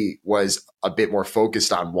 Jay-Z was a bit more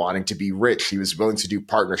focused on wanting to be rich. He was willing to do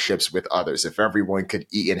partnerships with others. If everyone could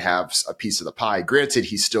eat and have a piece of the pie, granted,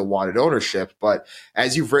 he still wanted ownership, but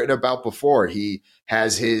as you've written about before, he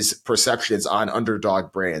has his perceptions on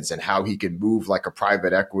underdog brands and how he can move like a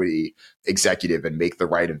private equity executive and make the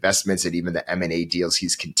right investments, and even the M&A deals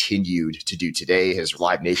he's continued to do today. His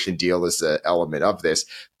Live Nation deal is an element of this,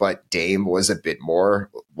 but Dame was a bit more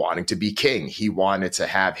wanting to be king. He wanted to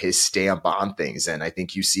have his stamp on things. And I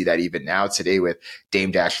think you see that even now today with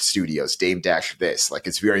Dame Dash Studios, Dame Dash this. Like,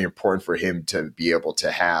 it's very important for him to be able to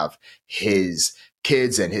have his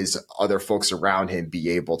kids and his other folks around him be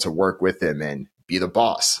able to work with him and be the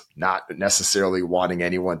boss, not necessarily wanting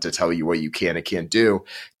anyone to tell you what you can and can't do.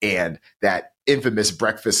 And that infamous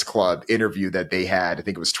Breakfast Club interview that they had, I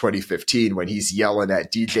think it was 2015, when he's yelling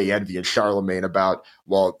at DJ Envy and Charlemagne about,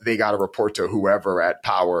 well, they got to report to whoever at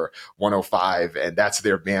Power 105, and that's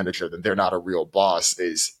their manager, then they're not a real boss,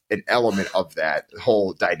 is an element of that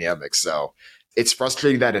whole dynamic. So it's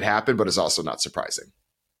frustrating that it happened, but it's also not surprising.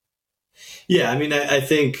 Yeah, I mean, I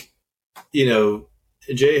think,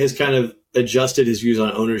 Jay has kind of adjusted his views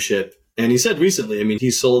on ownership. And he said recently, I mean,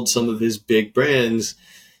 he sold some of his big brands,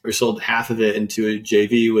 or sold half of it into a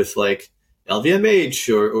JV with like LVMH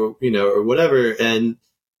or whatever. And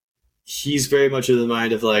he's very much of the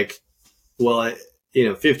mind of like, well,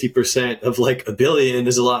 50% of like $1 billion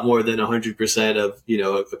is a lot more than 100% of,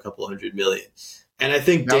 a couple $100 million. And I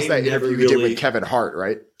think that was that interview he did with Kevin Hart,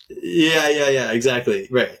 right? Yeah, exactly.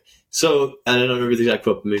 Right. So, and I don't remember the exact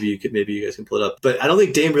quote, but maybe you guys can pull it up. But I don't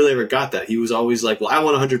think Dame really ever got that. He was always like, well, I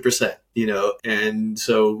want 100%, and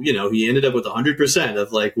so, he ended up with 100%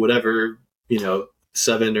 of like whatever,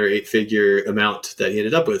 7 or 8 figure amount that he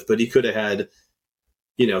ended up with. But he could have had,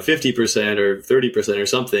 50% or 30% or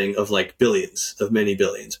something of like billions, of many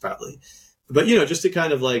billions probably. But, just to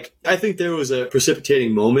kind of like, I think there was a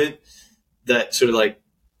precipitating moment that sort of like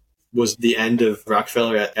was the end of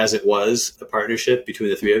Roc-A-Fella as it was, a partnership between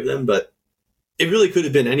the three of them. But it really could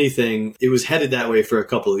have been anything. It was headed that way for a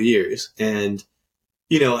couple of years. And,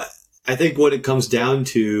 I think what it comes down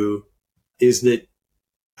to is that,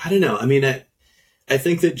 I don't know. I mean, I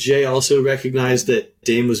think that Jay also recognized that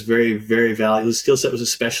Dame was very, very valuable. His skill set was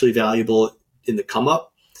especially valuable in the come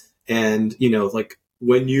up. And, like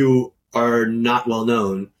when you are not well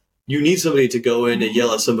known, you need somebody to go in and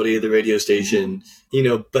yell at somebody at the radio station,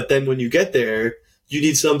 but then when you get there, you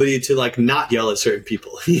need somebody to like not yell at certain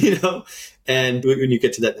people, and when you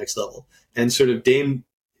get to that next level. And sort of Dame,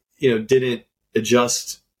 didn't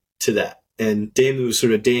adjust to that. And Dame was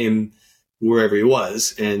sort of Dame wherever he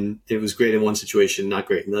was. And it was great in one situation, not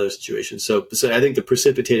great in another situation. So I think the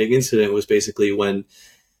precipitating incident was basically when,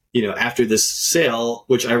 after this sale,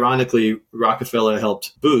 which ironically Roc-A-Fella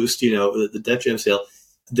helped boost, the Def Jam sale,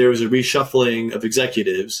 there was a reshuffling of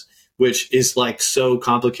executives, which is like so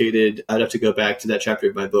complicated. I'd have to go back to that chapter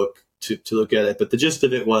of my book to look at it. But the gist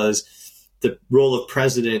of it was the role of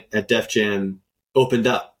president at Def Jam opened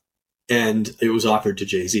up and it was offered to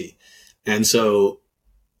Jay-Z. And so,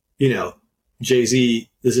 Jay-Z,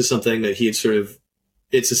 this is something that he had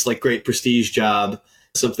it's this like great prestige job,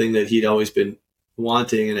 something that he'd always been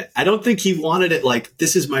wanting. And I don't think he wanted it like,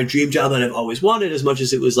 this is my dream job that I've always wanted, as much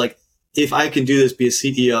as it was like, if I can do this, be a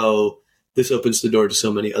CEO, this opens the door to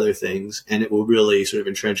so many other things, and it will really sort of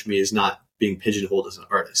entrench me as not being pigeonholed as an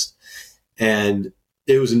artist. And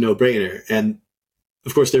it was a no-brainer. And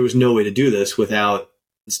of course, there was no way to do this without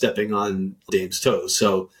stepping on Dame's toes.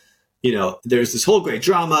 So, there's this whole great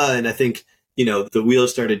drama, and I think, the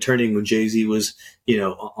wheels started turning when Jay-Z was,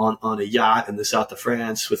 on a yacht in the south of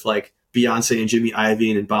France with like Beyonce and Jimmy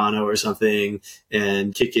Iovine and Bono or something,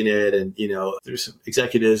 and kicking it. And, there's some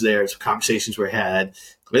executives there, some conversations were had.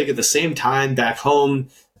 I think at the same time back home,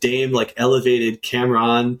 Dame like elevated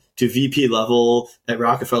Cameron to VP level at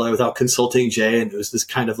Roc-A-Fella without consulting Jay. And it was this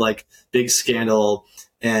kind of like big scandal.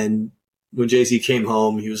 And when Jay-Z came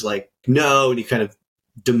home, he was like, no, and he kind of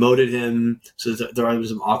demoted him. So there was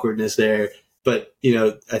some awkwardness there. But,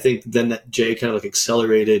 I think then that Jay kind of like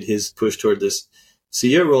accelerated his push toward this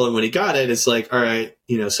CEO role. And when he got it, it's like, all right,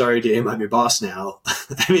 sorry, Dame, I'm your boss now.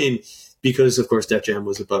 I mean, because of course Def Jam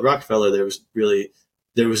was above Roc-A-Fella, there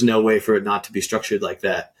was no way for it not to be structured like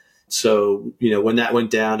that. So, when that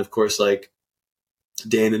went down, of course, like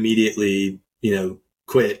Dame immediately,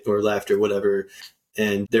 quit or left or whatever.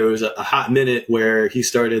 And there was a hot minute where he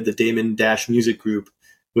started the Damon Dash Music Group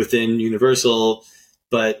within Universal.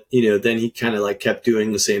 But, then he kind of like kept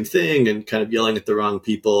doing the same thing and kind of yelling at the wrong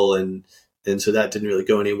people. And so that didn't really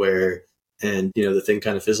go anywhere. And, the thing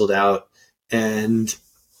kind of fizzled out. And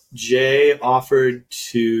Jay offered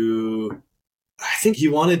to, I think he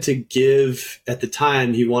wanted to give, at the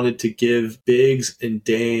time, he wanted to give Biggs and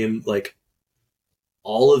Dame like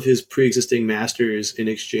all of his pre-existing masters in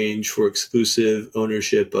exchange for exclusive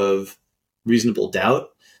ownership of Reasonable Doubt.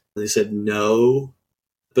 They said no.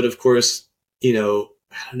 But of course, I don't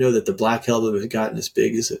know that the Black Album had gotten as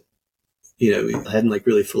big as it, it hadn't like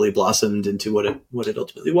really fully blossomed into what it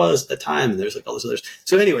ultimately was at the time. And there's like all this others.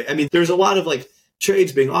 So anyway, I mean, there's a lot of like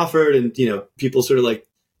trades being offered and, people sort of like,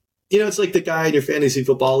 it's like the guy in your fantasy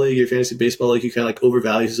football league, your fantasy baseball league, who kind of like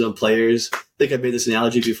overvalues his own players. I think I've made this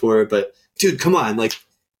analogy before, but dude, come on. Like,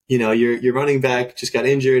 your running back just got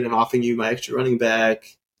injured and I'm offering you my extra running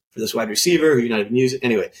back for this wide receiver who you're not even using.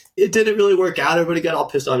 Anyway, it didn't really work out. Everybody got all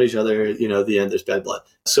pissed off at each other. At the end, there's bad blood.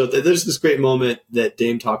 So there's this great moment that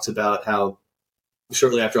Dame talks about how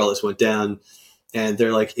shortly after all this went down, and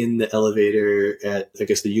they're like in the elevator at, I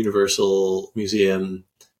guess, the Universal Museum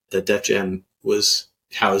that Def Jam was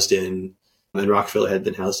housed in, and Roc-A-Fella had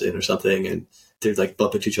been housed in or something, and they're like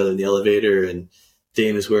bump into each other in the elevator, and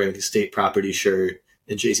Dame is wearing his State Property shirt,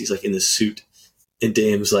 and Jay-Z's like in this suit, and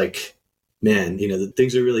Dame's like, man, the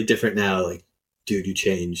things are really different now. Like, dude, you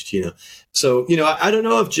changed, So, I don't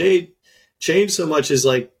know if Jay changed so much as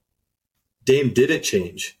like Dame didn't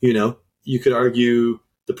change, You could argue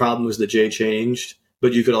the problem was that Jay changed,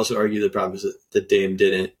 but you could also argue the problem is that Dame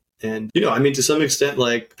didn't. And, I mean, to some extent,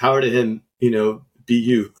 like, power to him, be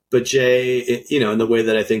you. But Jay, in the way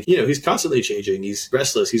that I think, he's constantly changing. He's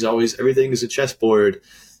restless. He's always, everything is a chessboard.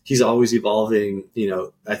 He's always evolving.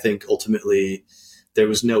 I think ultimately there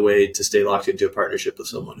was no way to stay locked into a partnership with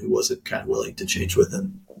someone who wasn't kind of willing to change with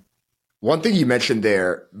him. One thing you mentioned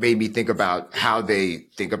there made me think about how they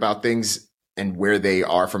think about things and where they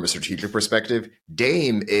are from a strategic perspective.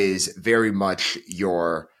 Dame is very much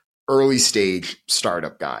your early stage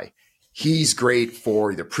startup guy. He's great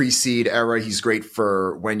for the pre-seed era. He's great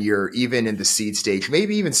for when you're even in the seed stage,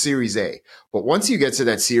 maybe even Series A. But once you get to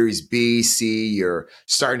that Series B, C, you're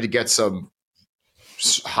starting to get some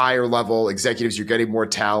higher level executives, you're getting more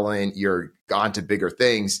talent, you're on to bigger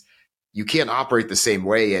things. You can't operate the same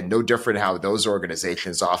way, and no different how those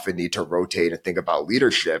organizations often need to rotate and think about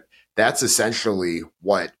leadership. That's essentially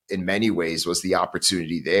what, in many ways, was the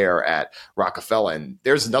opportunity there at Roc-A-Fella. And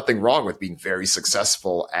there's nothing wrong with being very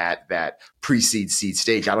successful at that pre-seed seed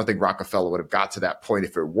stage. I don't think Roc-A-Fella would have got to that point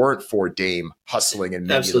if it weren't for Dame hustling in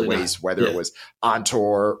many Absolutely of the ways, not. whether it was on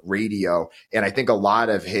tour, radio. And I think a lot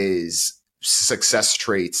of his success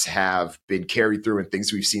traits have been carried through and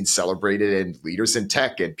things we've seen celebrated in leaders in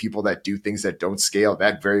tech and people that do things that don't scale.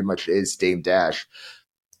 That very much is Dame Dash.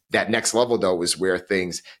 That next level, though, was where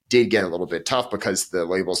things did get a little bit tough because the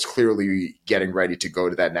label's clearly getting ready to go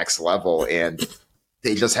to that next level, and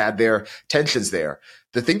they just had their tensions there.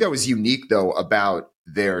 The thing that was unique, though, about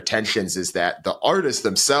their tensions is that the artists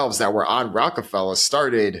themselves that were on Roc-A-Fella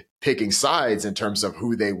started picking sides in terms of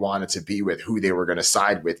who they wanted to be with, who they were going to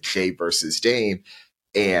side with, Jay versus Dame.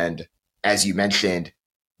 And as you mentioned,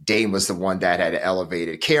 Dame was the one that had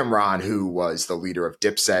elevated Cameron, who was the leader of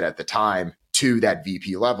Dipset at the time, to that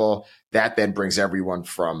VP level. That then brings everyone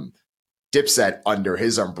from Dipset under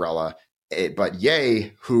his umbrella. But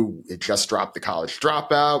Ye, who just dropped The College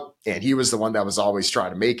Dropout, and he was the one that was always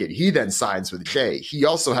trying to make it, he then signs with Jay. He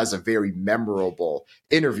also has a very memorable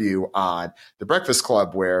interview on The Breakfast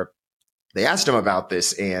Club where they asked him about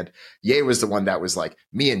this, and Ye was the one that was like,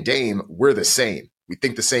 me and Dame, we're the same. We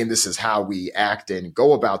think the same. This is how we act and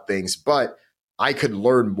go about things. But I could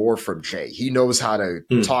learn more from Jay. He knows how to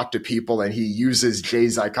talk to people, and he uses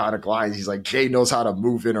Jay's iconic lines. He's like, Jay knows how to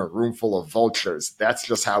move in a room full of vultures. That's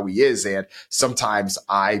just how he is. And sometimes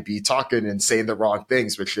I be talking and saying the wrong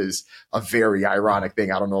things, which is a very ironic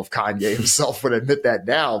thing. I don't know if Kanye himself would admit that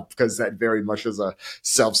now, because that very much is a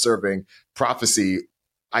self-serving prophecy.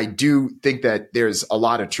 I do think that there's a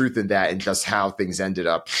lot of truth in that and just how things ended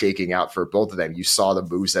up shaking out for both of them. You saw the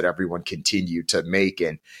moves that everyone continued to make.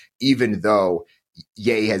 And even though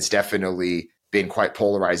Ye has definitely been quite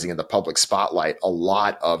polarizing in the public spotlight, a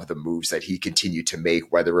lot of the moves that he continued to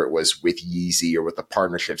make, whether it was with Yeezy or with the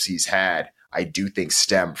partnerships he's had, I do think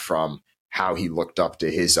stem from how he looked up to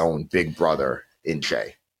his own big brother in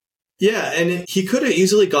Jay. Yeah, and he could have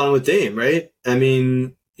easily gone with Dame, right? I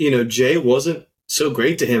mean, Jay wasn't so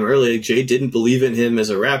great to him early. Jay didn't believe in him as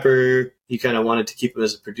a rapper. He kind of wanted to keep him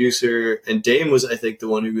as a producer. And Dame was, I think, the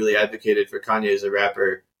one who really advocated for Kanye as a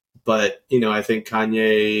rapper. But, I think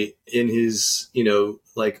Kanye, in his,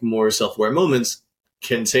 like more self-aware moments,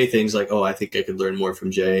 can say things like, oh, I think I could learn more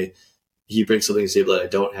from Jay. He brings something to the table that I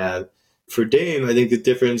don't have. For Dame, I think the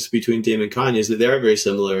difference between Dame and Kanye is that they are very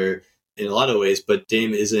similar in a lot of ways, but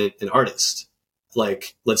Dame isn't an artist.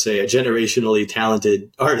 Like, let's say, a generationally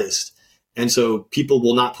talented artist. And so people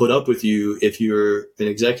will not put up with you if you're an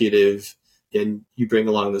executive and you bring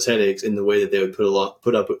along those headaches in the way that they would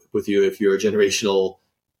put up with you if you're a generational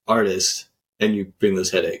artist and you bring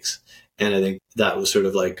those headaches. And I think that was sort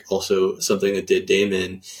of like also something that did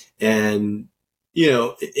Damon. And,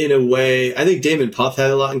 in a way, I think Damon and Puff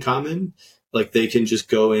had a lot in common. Like they can just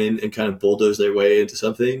go in and kind of bulldoze their way into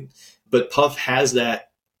something. But Puff has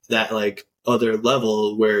that like other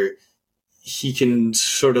level where he can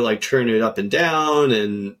sort of like turn it up and down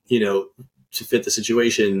and, to fit the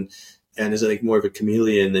situation, and is I think more of a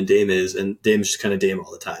chameleon than Dame is. And Dame's just kind of Dame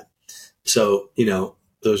all the time. So,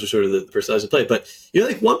 those are sort of the personalities to play. But,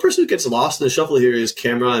 like one person who gets lost in the shuffle here is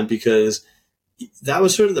Cameron, because that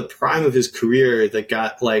was sort of the prime of his career that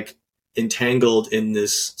got like entangled in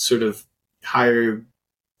this sort of higher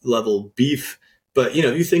level beef. But,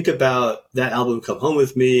 you think about that album, Come Home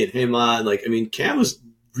With Me and Hey Ma, like, I mean, Cam was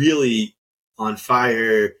really on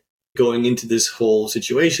fire going into this whole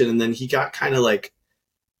situation. And then he got kind of like,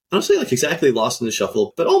 honestly, like exactly lost in the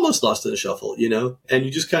shuffle, but almost lost in the shuffle, and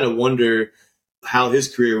you just kind of wonder how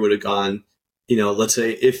his career would have gone, let's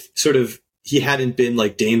say if sort of he hadn't been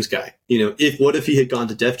like Dame's guy, what if he had gone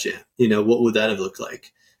to Def Jam, what would that have looked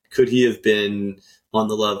like? Could he have been on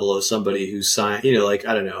the level of somebody who signed, like,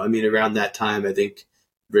 I don't know. I mean, around that time, I think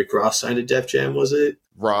Rick Ross signed to Def Jam, was it?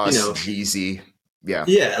 Ross, Jeezy. Yeah.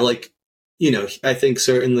 Yeah. Like, I think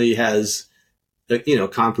certainly has,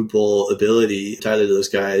 comparable ability to either of those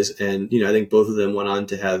guys. And, I think both of them went on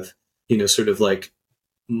to have, sort of like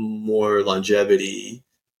more longevity.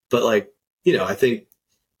 But like, I think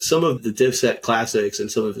some of the Dipset classics and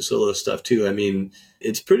some of his solo stuff too, I mean,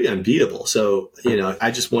 it's pretty unbeatable. So,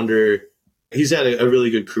 I just wonder, he's had a really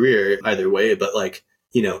good career either way, but like,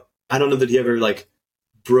 I don't know that he ever like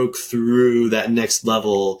broke through that next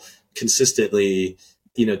level consistently,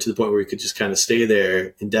 to the point where he could just kind of stay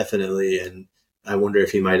there indefinitely. And I wonder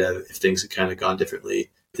if he might have, if things had kind of gone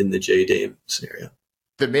differently in the J Dame scenario.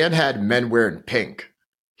 The man had men wearing pink.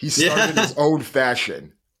 He started his own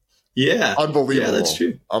fashion. Yeah. Unbelievable. Yeah, that's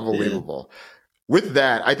true. Unbelievable. Yeah. With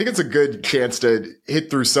that, I think it's a good chance to hit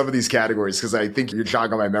through some of these categories because I think you're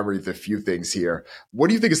jogging my memory with a few things here. What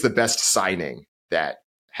do you think is the best signing that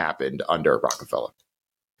happened under Roc-A-Fella?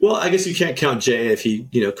 Well, I guess you can't count Jay if he,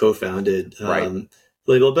 co-founded right.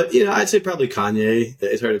 label, but I'd say probably Kanye.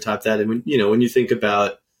 It's hard to top that. And when you think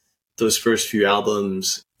about those first few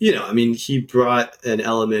albums, I mean, he brought an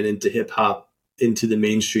element into hip hop into the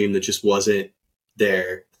mainstream that just wasn't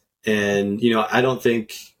there. And I don't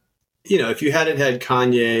think, if you hadn't had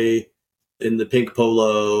Kanye in the pink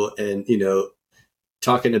polo and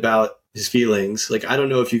talking about his feelings, like I don't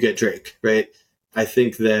know if you get Drake, right? I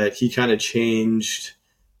think that he kind of changed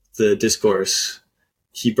the discourse.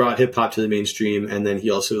 He brought hip hop to the mainstream, and then he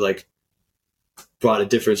also like brought a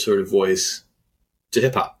different sort of voice to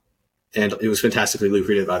hip hop, and it was fantastically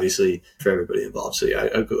lucrative, obviously, for everybody involved. So yeah,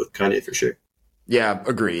 I'd go with Kanye for sure. Yeah,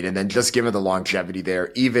 agreed. And then just given the longevity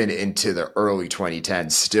there, even into the early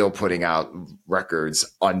 2010s, still putting out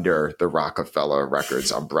records under the Roc-A-Fella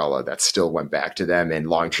Records umbrella that still went back to them, and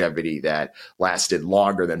longevity that lasted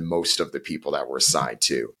longer than most of the people that were signed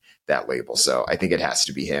to that label. So I think it has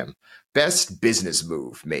to be him. Best business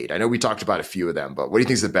move made. I know we talked about a few of them, but what do you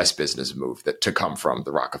think is the best business move to come from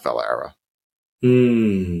the Roc-A-Fella era?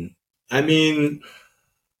 I mean,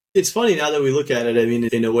 it's funny now that we look at it. I mean,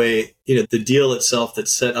 in a way, the deal itself that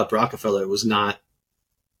set up Roc-A-Fella was not,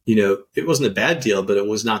 it wasn't a bad deal, but it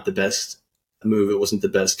was not the best move. It wasn't the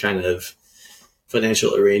best kind of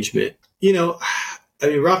financial arrangement. I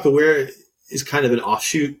mean, Roc-A-Ware is kind of an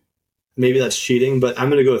offshoot. Maybe that's cheating, but I'm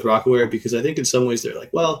going to go with Roc-A-Ware because I think in some ways they're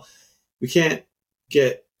like, well, we can't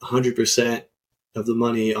get 100% of the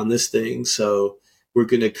money on this thing, so we're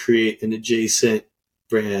going to create an adjacent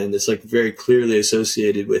brand that's like very clearly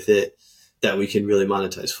associated with it that we can really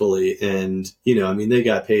monetize fully. And, I mean, they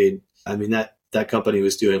got paid. I mean, that company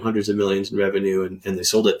was doing hundreds of millions in revenue and they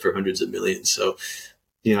sold it for hundreds of millions. So,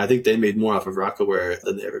 I think they made more off of Roc-A-Ware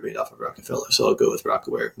than they ever made off of Roc-A-Fella. So I'll go with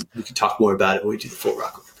Roc-A-Ware. We can talk more about it when we do the full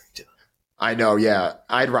Roc-A-Ware breakdown. I know. Yeah.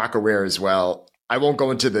 I'd Roc-A-Ware as well. I won't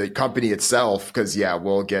go into the company itself because,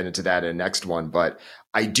 we'll get into that in the next one. But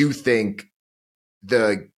I do think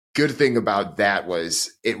the good thing about that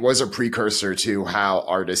was it was a precursor to how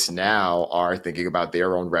artists now are thinking about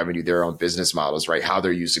their own revenue, their own business models, right? How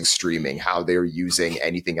they're using streaming, how they're using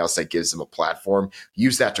anything else that gives them a platform.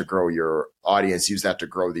 Use that to grow your audience, use that to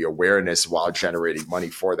grow the awareness while generating money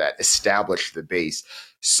for that, establish the base.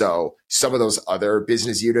 So some of those other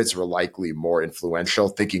business units were likely more influential,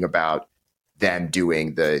 thinking about them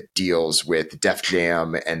doing the deals with Def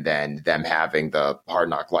Jam and then them having the Hard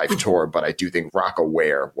Knock Life tour. But I do think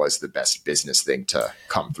Roc-A-Wear was the best business thing to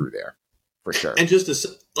come through there, for sure. And just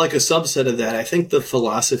like a subset of that, I think the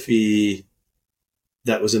philosophy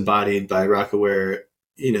that was embodied by Roc-A-Wear,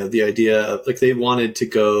 the idea of like they wanted to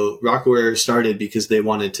go, Roc-A-Wear started because they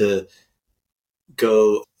wanted to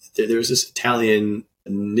go, there was this Italian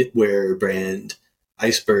knitwear brand,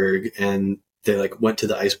 Iceberg, and they like went to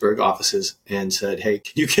the Iceberg offices and said, hey,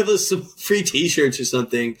 can you give us some free t-shirts or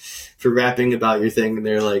something for rapping about your thing? And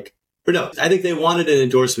they're like, or no, I think they wanted an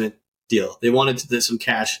endorsement deal. They wanted some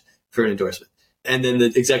cash for an endorsement. And then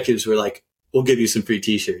the executives were like, we'll give you some free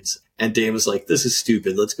t-shirts. And Dame was like, this is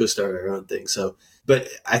stupid. Let's go start our own thing. So, but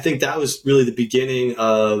I think that was really the beginning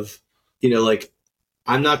of, like,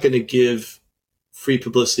 I'm not going to give free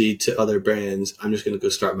publicity to other brands. I'm just going to go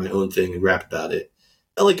start my own thing and rap about it.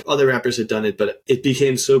 Like other rappers had done it, but it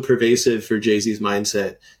became so pervasive for Jay-Z's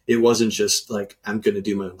mindset. It wasn't just like, I'm going to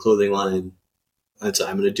do my own clothing line. I'm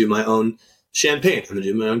going to do my own champagne. I'm going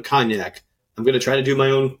to do my own cognac. I'm going to try to do my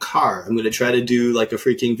own car. I'm going to try to do like a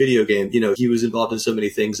freaking video game. He was involved in so many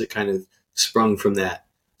things that kind of sprung from that.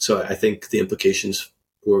 So I think the implications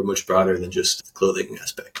were much broader than just the clothing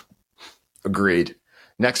aspect. Agreed.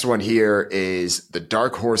 Next one here is the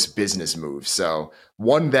dark horse business move. So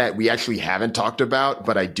one that we actually haven't talked about,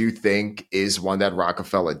 but I do think is one that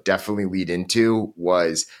Roc-A-Fella definitely lead into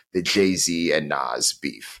was the Jay-Z and Nas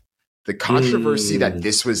beef. The controversy that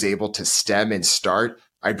this was able to stem and start.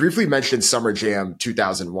 I briefly mentioned Summer Jam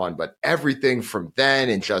 2001, but everything from then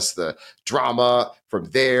and just the drama from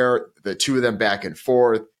there, the two of them back and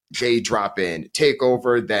forth, Jay dropping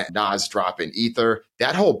Takeover, then Nas dropping Ether.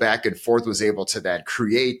 That whole back and forth was able to then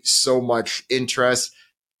create so much interest.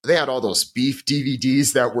 They had all those beef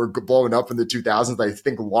DVDs that were blowing up in the 2000s. I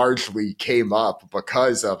think largely came up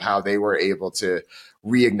because of how they were able to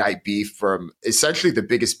reignite beef from essentially the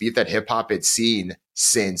biggest beef that hip hop had seen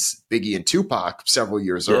since Biggie and Tupac several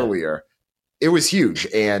years earlier. It was huge.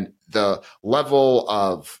 And the level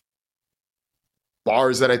of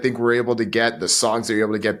bars that I think we're able to get, the songs that you're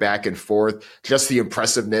able to get back and forth, just the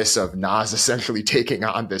impressiveness of Nas essentially taking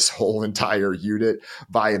on this whole entire unit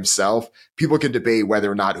by himself. People can debate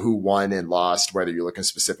whether or not who won and lost, whether you're looking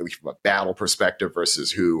specifically from a battle perspective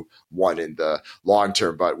versus who won in the long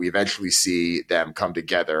term. But we eventually see them come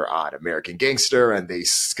together on American Gangster, and they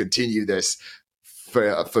continue this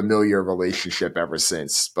familiar relationship ever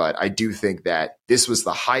since. But I do think that this was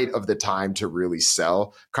the height of the time to really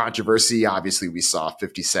sell. Controversy, obviously we saw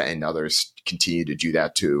 50 Cent and others continue to do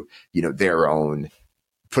that to, their own,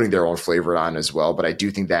 putting their own flavor on as well. But I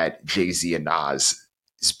do think that Jay-Z and Nas'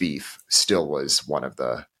 beef still was one of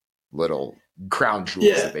the little crown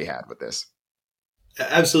jewels that they had with this.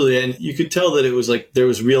 Absolutely. And you could tell that it was like there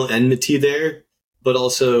was real enmity there, but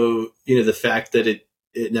also, the fact that it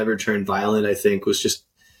never turned violent, I think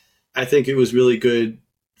it was really good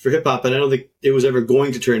for hip hop. And I don't think it was ever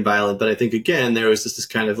going to turn violent, but I think again, there was this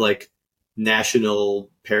kind of like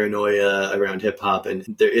national paranoia around hip hop, and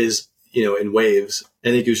there is, in waves. I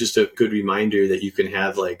think it was just a good reminder that you can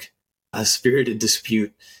have like a spirited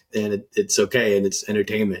dispute and it's okay. And it's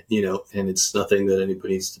entertainment, and it's nothing that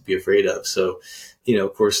anybody needs to be afraid of. So,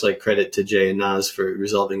 of course, like credit to Jay and Nas for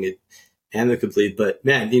resolving it amicably, but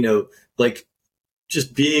man, like,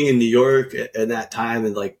 just being in New York at that time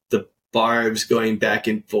and like the barbs going back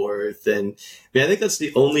and forth. And I think that's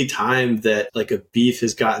the only time that like a beef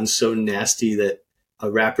has gotten so nasty that a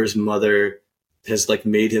rapper's mother has like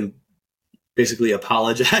made him basically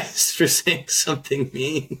apologize for saying something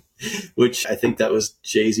mean, which I think that was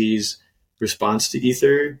Jay-Z's response to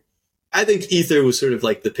Ether. I think Ether was sort of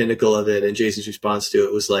like the pinnacle of it, and Jay-Z's response to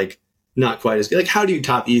it was like not quite as good. Like, how do you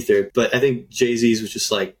top Ether? But I think Jay-Z's was just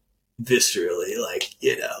like, viscerally, like,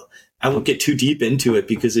 I won't get too deep into it,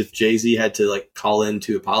 because if Jay-Z had to like call in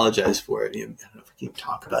to apologize for it, I don't know if we can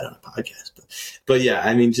talk about it on a podcast, but yeah,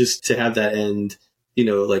 I mean, just to have that end,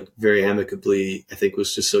 like very amicably, I think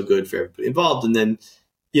was just so good for everybody involved. And then,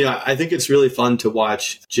 I think it's really fun to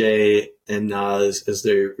watch Jay and Nas as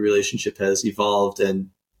their relationship has evolved. And,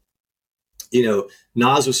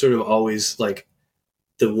 Nas was sort of always like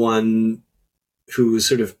the one who was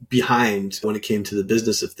sort of behind when it came to the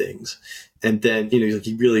business of things. And then,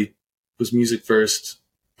 he really was music first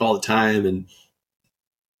all the time. And,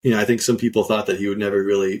 I think some people thought that he would never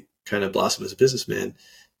really kind of blossom as a businessman.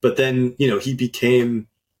 But then, he became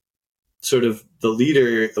sort of the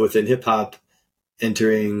leader within hip hop,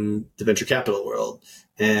 entering the venture capital world,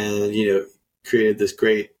 and, created this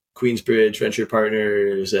great Queensbridge Venture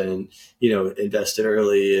Partners, and, invested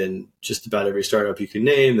early in just about every startup you can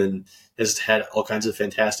name, and has had all kinds of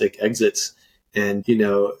fantastic exits. And, you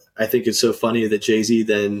know, I think it's so funny that Jay-Z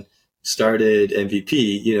then started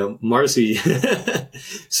MVP, you know, Marcy.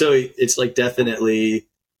 So it's like definitely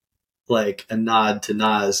like a nod to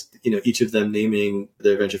Nas, you know, each of them naming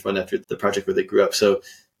their venture fund after the project where they grew up. So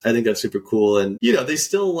I think that's super cool. And, you know, they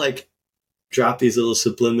still like drop these little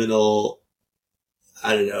subliminal,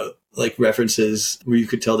 I don't know, like references where you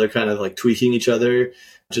could tell they're kind of like tweaking each other,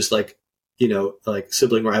 just like, you know, like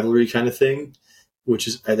sibling rivalry kind of thing, which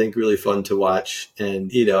is, I think, really fun to watch.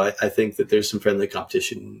 And, you know, I think that there's some friendly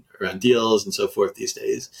competition around deals and so forth these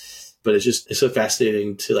days. But it's so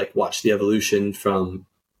fascinating to like watch the evolution from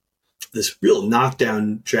this real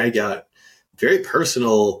knockdown, drag out, very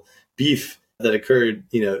personal beef that occurred,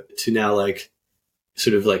 you know, to now like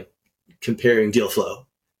sort of like comparing deal flow.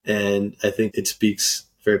 And I think it speaks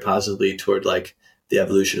very positively toward like the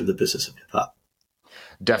evolution of the business of hip hop.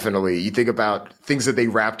 Definitely. You think about things that they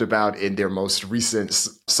rapped about in their most recent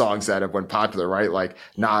songs that have went popular, right? Like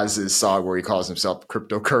Nas's song where he calls himself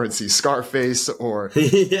cryptocurrency Scarface, or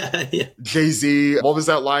yeah. Jay-Z. What was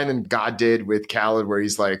that line in God Did with Khaled where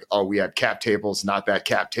he's like, oh, we had cap tables, not that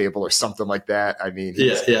cap table, or something like that? I mean,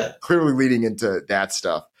 he's clearly leading into that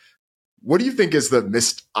stuff. What do you think is the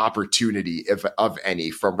missed opportunity, if of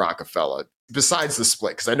any, from Roc-A-Fella? Besides the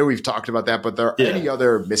split, because I know we've talked about that, but there are any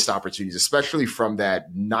other missed opportunities, especially from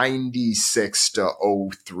that 96 to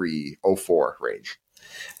 03, 04 range?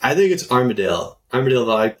 I think it's Armadale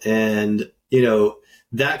vibe. And, you know,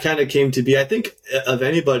 that kind of came to be, I think, of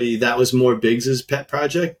anybody, that was more Biggs's pet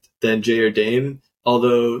project than Jay or Dame.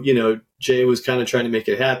 Although, you know, Jay was kind of trying to make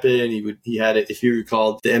it happen. He had it, if you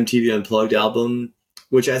recall, the MTV Unplugged album,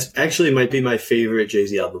 which actually might be my favorite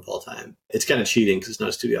Jay-Z album of all time. It's kind of cheating because it's not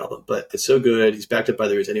a studio album, but it's so good. He's backed up by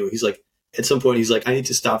the roots anyway. He's like, at some point, he's like, I need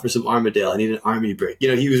to stop for some Armadale. I need an army break. You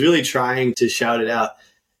know, he was really trying to shout it out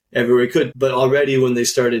everywhere he could. But already when they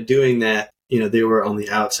started doing that, you know, they were on the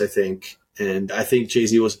outs, I think. And I think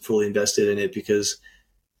Jay-Z wasn't fully invested in it, because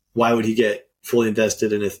why would he get fully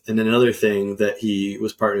invested in another thing that he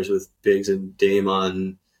was partners with Biggs and Dame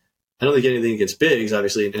on? I don't think anything against Biggs,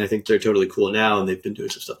 obviously, and I think they're totally cool now, and they've been doing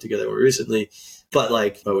some stuff together more recently. But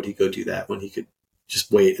like, why would he go do that when he could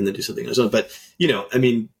just wait and then do something on his own? But, you know, I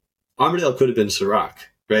mean, Armadale could have been Ciroc,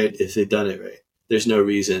 right? If they'd done it right. There's no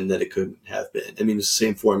reason that it couldn't have been. I mean, it's the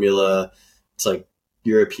same formula. It's like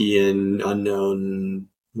European, unknown,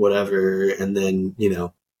 whatever, and then, you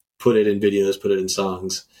know, put it in videos, put it in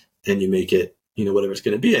songs, and you make it, you know, whatever it's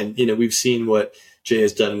going to be. And, you know, we've seen what Jay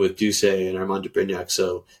has done with Duce and Armando Brignac,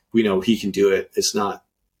 so we know he can do it. It's not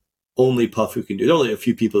only Puff who can do it. There's only a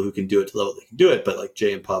few people who can do it to the level they can do it, but like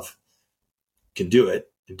Jay and Puff can do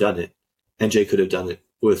it. They've done it. And Jay could have done it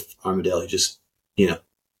with Armadale. He just, you know,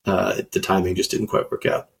 the timing just didn't quite work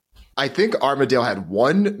out. I think Armadale had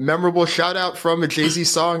one memorable shout out from a Jay-Z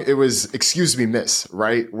song. It was Excuse Me Miss,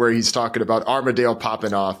 right? Where he's talking about Armadale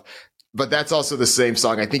popping off. But that's also the same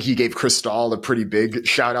song. I think he gave Cristal a pretty big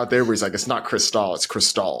shout out there where he's like, it's not Cristal, it's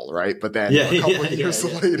Cristal, right? But then a couple of years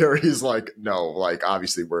later, he's like, no, like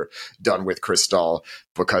obviously we're done with Cristal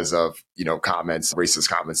because of, you know, comments, racist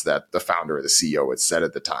comments that the founder or the CEO had said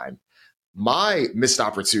at the time. My missed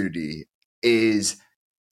opportunity is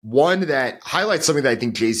one that highlights something that I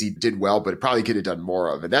think Jay-Z did well, but it probably could have done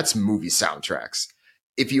more of, and that's movie soundtracks.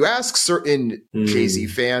 If you ask certain Jay-Z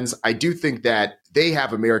fans, I do think that they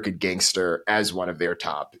have American Gangster as one of their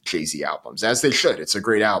top Jay-Z albums, as they should. It's a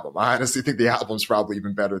great album. I honestly think the album's probably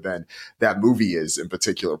even better than that movie is in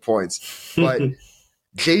particular points. But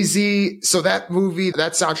Jay-Z, so that movie,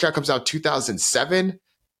 that soundtrack comes out 2007.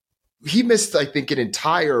 He missed, I think, an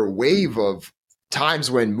entire wave of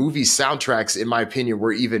times when movie soundtracks, in my opinion,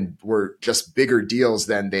 were just bigger deals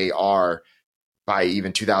than they are by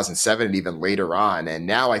even 2007 and even later on. And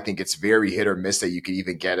now I think it's very hit or miss that you could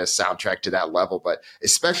even get a soundtrack to that level, but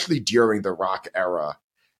especially during the rock era.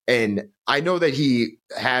 And I know that he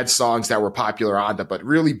had songs that were popular on them, but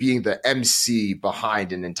really being the MC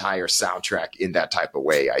behind an entire soundtrack in that type of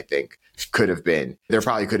way, I think there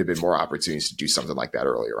probably could have been more opportunities to do something like that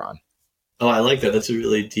earlier on. Oh, I like that. That's a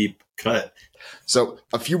really deep cut. So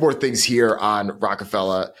a few more things here on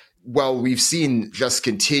Roc-A-Fella. Well, we've seen just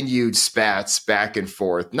continued spats back and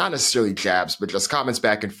forth, not necessarily jabs, but just comments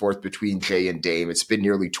back and forth between Jay and Dame. It's been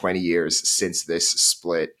nearly 20 years since this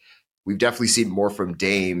split. We've definitely seen more from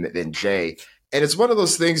Dame than Jay. And it's one of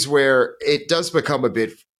those things where it does become a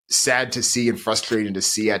bit sad to see and frustrating to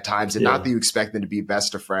see at times, and not that you expect them to be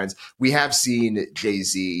best of friends. We have seen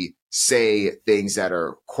Jay-Z say things that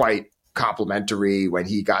are quite complimentary. When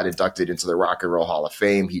he got inducted into the Rock and Roll Hall of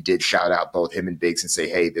Fame, he did shout out both him and Biggs and say,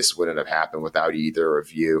 hey, this wouldn't have happened without either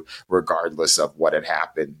of you, regardless of what had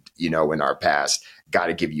happened, you know, in our past. got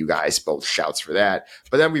to give you guys both shouts for that.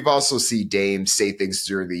 But then we've also seen Dame say things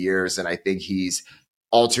during the years, and I think he's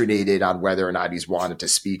alternated on whether or not he's wanted to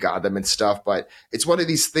speak on them and stuff. But it's one of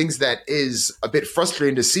these things that is a bit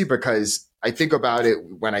frustrating to see, because I think about it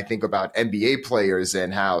when I think about NBA players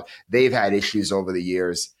and how they've had issues over the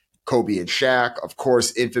years. Kobe and Shaq, of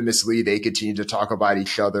course, infamously, they continued to talk about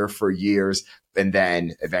each other for years. And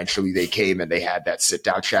then eventually they came and they had that sit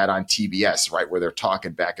down chat on TBS, right, where they're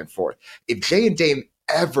talking back and forth. If Jay and Dame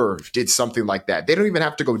ever did something like that, they don't even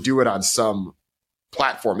have to go do it on some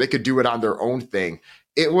platform. They could do it on their own thing.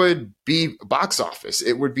 It would be box office.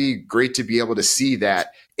 It would be great to be able to see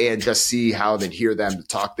that and just see how then hear them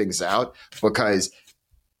talk things out. Because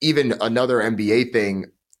even another NBA thing,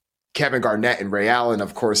 Kevin Garnett and Ray Allen,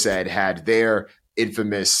 of course, had their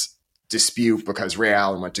infamous dispute because Ray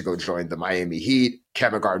Allen went to go join the Miami Heat.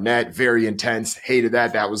 Kevin Garnett, very intense, hated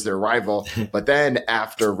that. That was their rival. But then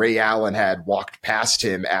after Ray Allen had walked past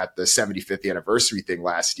him at the 75th anniversary thing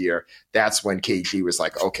last year, that's when KG was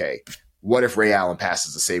like, okay, what if Ray Allen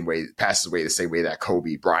passes away the same way that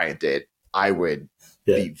Kobe Bryant did? I would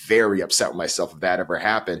be very upset with myself if that ever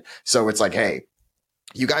happened. So it's like, hey,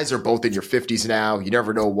 you guys are both in your 50s now. You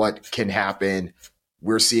never know what can happen.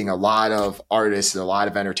 We're seeing a lot of artists and a lot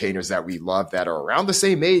of entertainers that we love that are around the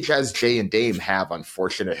same age as Jay and Dame have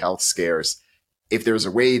unfortunate health scares. If there's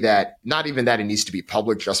a way that, not even that it needs to be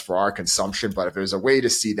public just for our consumption, but if there's a way to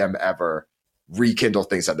see them ever rekindle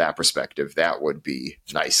things on that perspective, that would be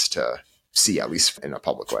nice to see, at least in a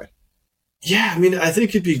public way. Yeah, I mean, I think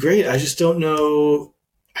it'd be great. I just don't know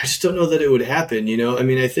that it would happen, you know? I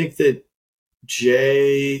mean, I think that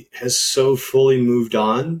Jay has so fully moved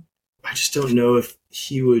on. I just don't know if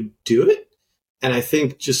he would do it. And I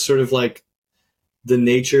think just sort of like the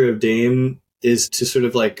nature of Dame is to sort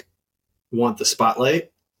of like want the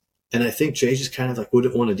spotlight. And I think Jay just kind of like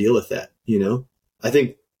wouldn't want to deal with that, you know? I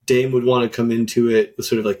think Dame would want to come into it with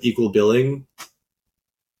sort of like equal billing.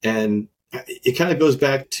 And it kind of goes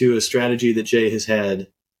back to a strategy that Jay has had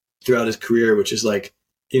throughout his career, which is like,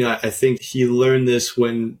 you know, I think he learned this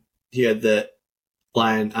when he had that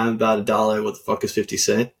line, I'm about $1, what the fuck is 50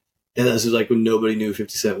 cent? And this is like when nobody knew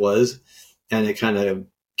 50 Cent was. And it kind of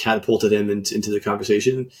catapulted him into the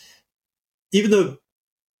conversation. Even though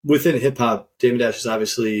within hip hop, Damon Dash is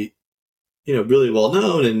obviously, you know, really well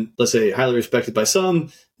known and, let's say, highly respected by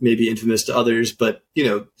some, maybe infamous to others, but, you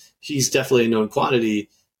know, he's definitely a known quantity.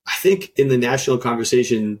 I think in the national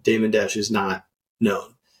conversation, Damon Dash is not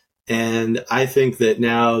known. And I think that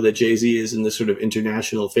now that Jay-Z is in this sort of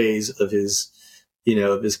international phase of his, you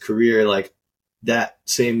know, of his career, like that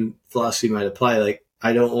same philosophy might apply. Like,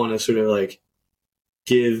 I don't want to sort of like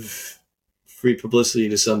give free publicity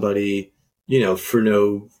to somebody, you know, for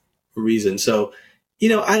no reason. So, you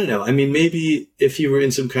know, I don't know. I mean, maybe if you were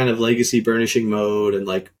in some kind of legacy burnishing mode and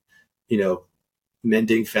like, you know,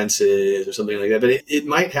 mending fences or something like that, but it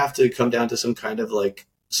might have to come down to some kind of like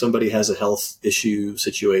somebody has a health issue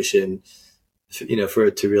situation, you know, for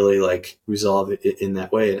it to really like resolve it in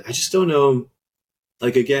that way. And I just don't know,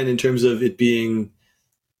 like, again, in terms of it being,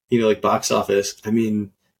 you know, like box office, I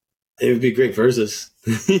mean, it would be great versus,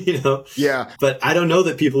 you know? Yeah. But I don't know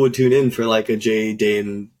that people would tune in for like a Jay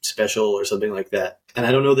Dame special or something like that. And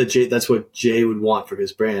I don't know that that's what Jay would want for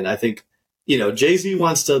his brand. I think, you know, Jay-Z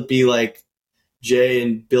wants to be like Jay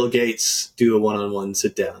and Bill Gates do a one-on-one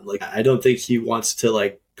sit down. Like, I don't think he wants to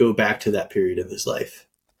like go back to that period of his life.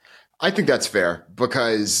 I think that's fair,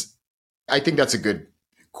 because I think that's a good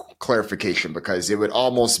clarification, because it would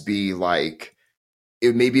almost be like,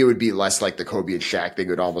 maybe it would be less like the Kobe and Shaq thing.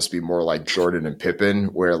 It would almost be more like Jordan and Pippen,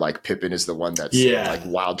 where like Pippen is the one that's like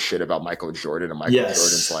wild shit about Michael Jordan, and Michael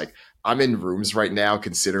Jordan's like, I'm in rooms right now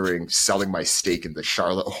considering selling my stake in the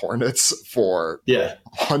Charlotte Hornets for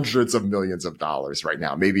hundreds of millions of dollars right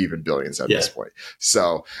now, maybe even billions at this point.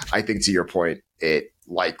 So I think, to your point, it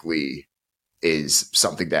likely is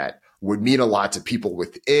something that would mean a lot to people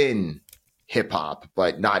within hip hop,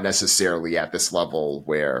 but not necessarily at this level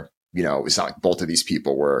where, you know, it's not like both of these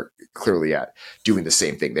people were clearly at doing the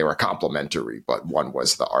same thing. They were complementary, but one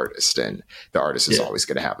was the artist, and the artist is always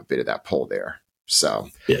going to have a bit of that pull there. So,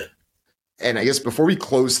 and I guess before we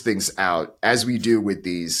close things out, as we do with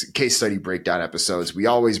these case study breakdown episodes, we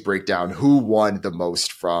always break down who won the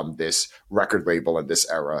most from this record label in this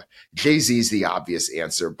era. Jay-Z's the obvious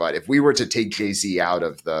answer, but if we were to take Jay-Z out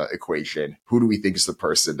of the equation, who do we think is the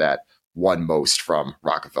person that won most from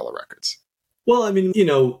Roc-A-Fella Records? Well, I mean, you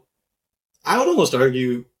know, I would almost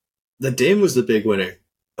argue that Dame was the big winner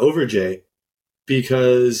over Jay,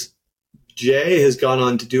 because Jay has gone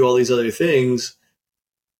on to do all these other things.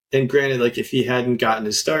 And granted, like, if he hadn't gotten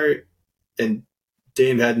his start and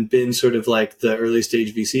Dame hadn't been sort of like the early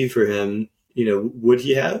stage VC for him, would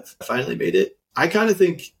he have finally made it? I kind of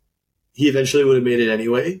think he eventually would have made it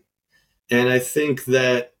anyway. And I think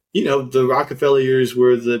that, the Roc-A-Fella years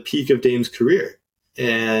were the peak of Dame's career.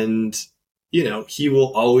 And, he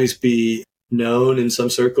will always be known in some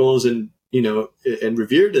circles and, and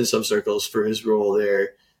revered in some circles for his role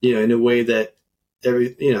there, in a way that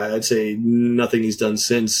I'd say nothing he's done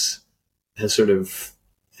since has sort of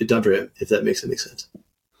done for him, if that makes any sense.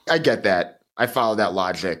 I get that. I follow that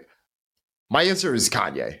logic. My answer is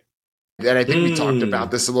Kanye. And I think we talked about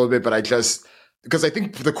this a little bit, but because I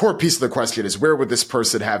think the core piece of the question is, where would this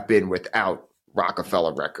person have been without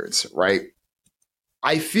Roc-A-Fella Records, right?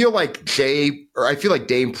 I feel like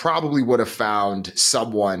Dame probably would have found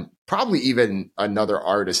someone, probably even another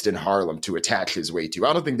artist in Harlem to attach his way to.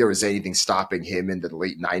 I don't think there was anything stopping him in the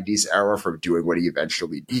late 90s era from doing what he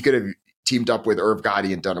could have teamed up with Irv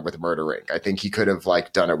Gotti and done it with Murder Inc. I think he could have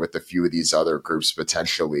done it with a few of these other groups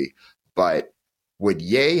potentially. But would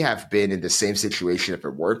Ye have been in the same situation if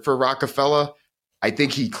it weren't for Roc-A-Fella? I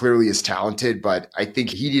think he clearly is talented, but I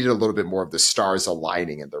think he needed a little bit more of the stars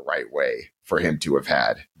aligning in the right way for him to have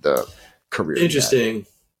had the career. Interesting.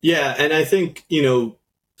 Yeah. And I think,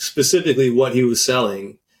 specifically what he was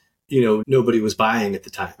selling, nobody was buying at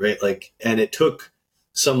the time, right? And it took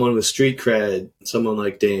someone with street cred, someone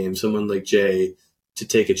like Dame, someone like Jay, to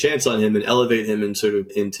take a chance on him and elevate him and sort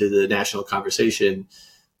of into the national conversation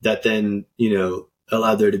that then,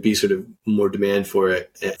 allowed there to be sort of more demand for it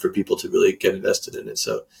and for people to really get invested in it.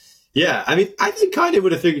 So, yeah, I think Kanye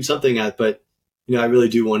would have figured something out, but, I really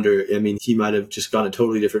do wonder. He might have just gone a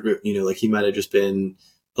totally different route, he might have just been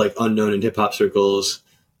unknown in hip hop circles,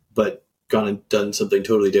 but gone and done something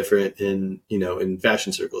totally different in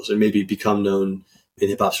fashion circles, and maybe become known in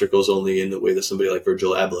hip hop circles only in the way that somebody like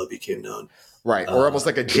Virgil Abloh became known. Right. Or almost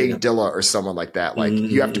like a Jay Dilla or someone like that.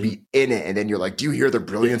 You have to be in it. And then you're like, do you hear the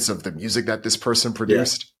brilliance of the music that this person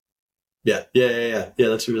produced? Yeah. Yeah.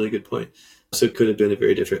 That's a really good point. So it could have been a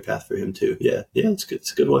very different path for him too. Yeah. It's good.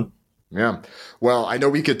 It's a good one. Yeah. Well, I know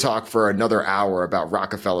we could talk for another hour about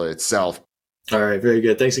Roc-A-Fella itself. All right. Very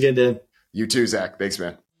good. Thanks again, Dan. You too, Zach. Thanks,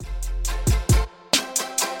 man.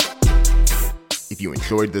 If you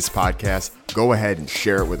enjoyed this podcast, go ahead and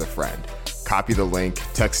share it with a friend. Copy the link,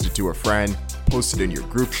 text it to a friend, post it in your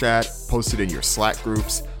group chat, post it in your Slack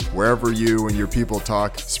groups. Wherever you and your people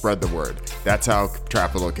talk, spread the word. That's how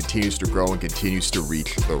Trapelo continues to grow and continues to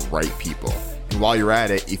reach the right people. And while you're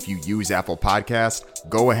at it, if you use Apple Podcasts,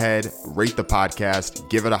 go ahead, rate the podcast,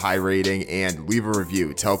 give it a high rating, and leave a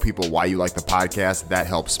review. Tell people why you like the podcast. That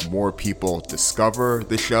helps more people discover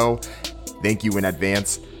the show. Thank you in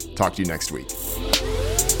advance. Talk to you next week.